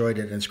really enjoyed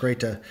it, and it's great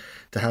to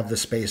have the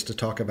space to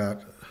talk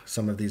about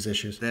some of these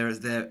issues.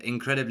 They're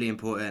incredibly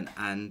important,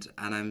 and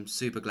I'm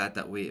super glad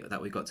that we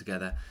got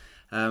together.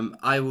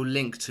 I will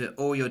link to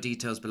all your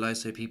details below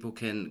so people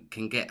can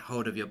get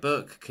hold of your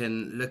book,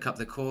 can look up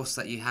the course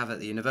that you have at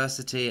the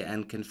university,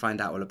 and can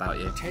find out all about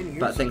you. 10 years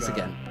but thanks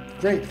ago, again.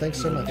 Great, thanks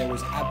so much. There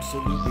was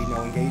absolutely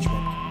no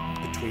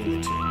engagement between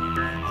the two.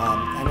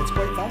 And it's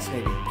quite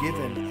fascinating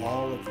given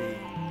all of the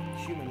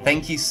human...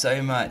 Thank you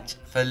so much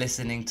for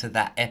listening to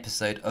that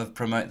episode of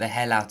Promote the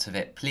Hell Out of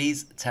It.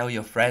 Please tell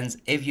your friends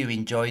if you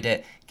enjoyed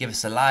it. Give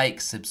us a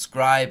like,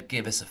 subscribe,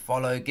 give us a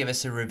follow, give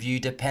us a review,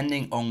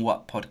 depending on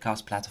what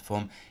podcast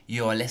platform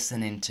you're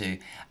listening to.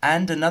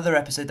 And another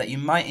episode that you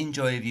might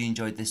enjoy if you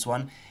enjoyed this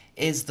one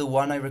is the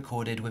one I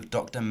recorded with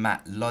Dr.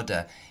 Matt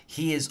Lodder.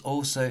 He is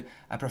also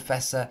a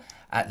professor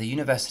at the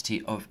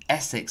University of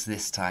Essex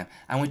this time,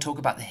 and we talk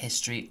about the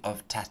history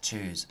of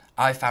tattoos.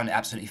 I found it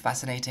absolutely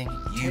fascinating.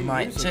 You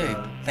might too.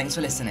 Thanks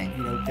for listening.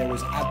 There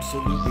was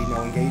absolutely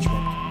no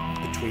engagement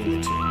between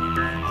the two.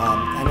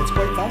 And it's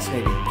quite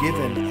fascinating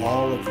given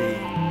all of the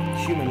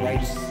human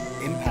rights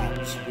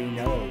impacts we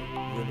know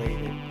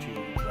related to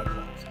drug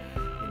laws.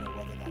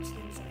 Whether that's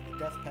things like the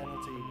death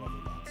penalty,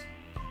 whether that's,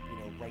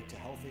 right to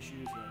health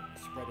issues,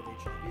 spread of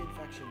HIV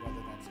infection,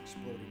 whether that's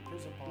exploding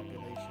prison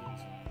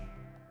populations.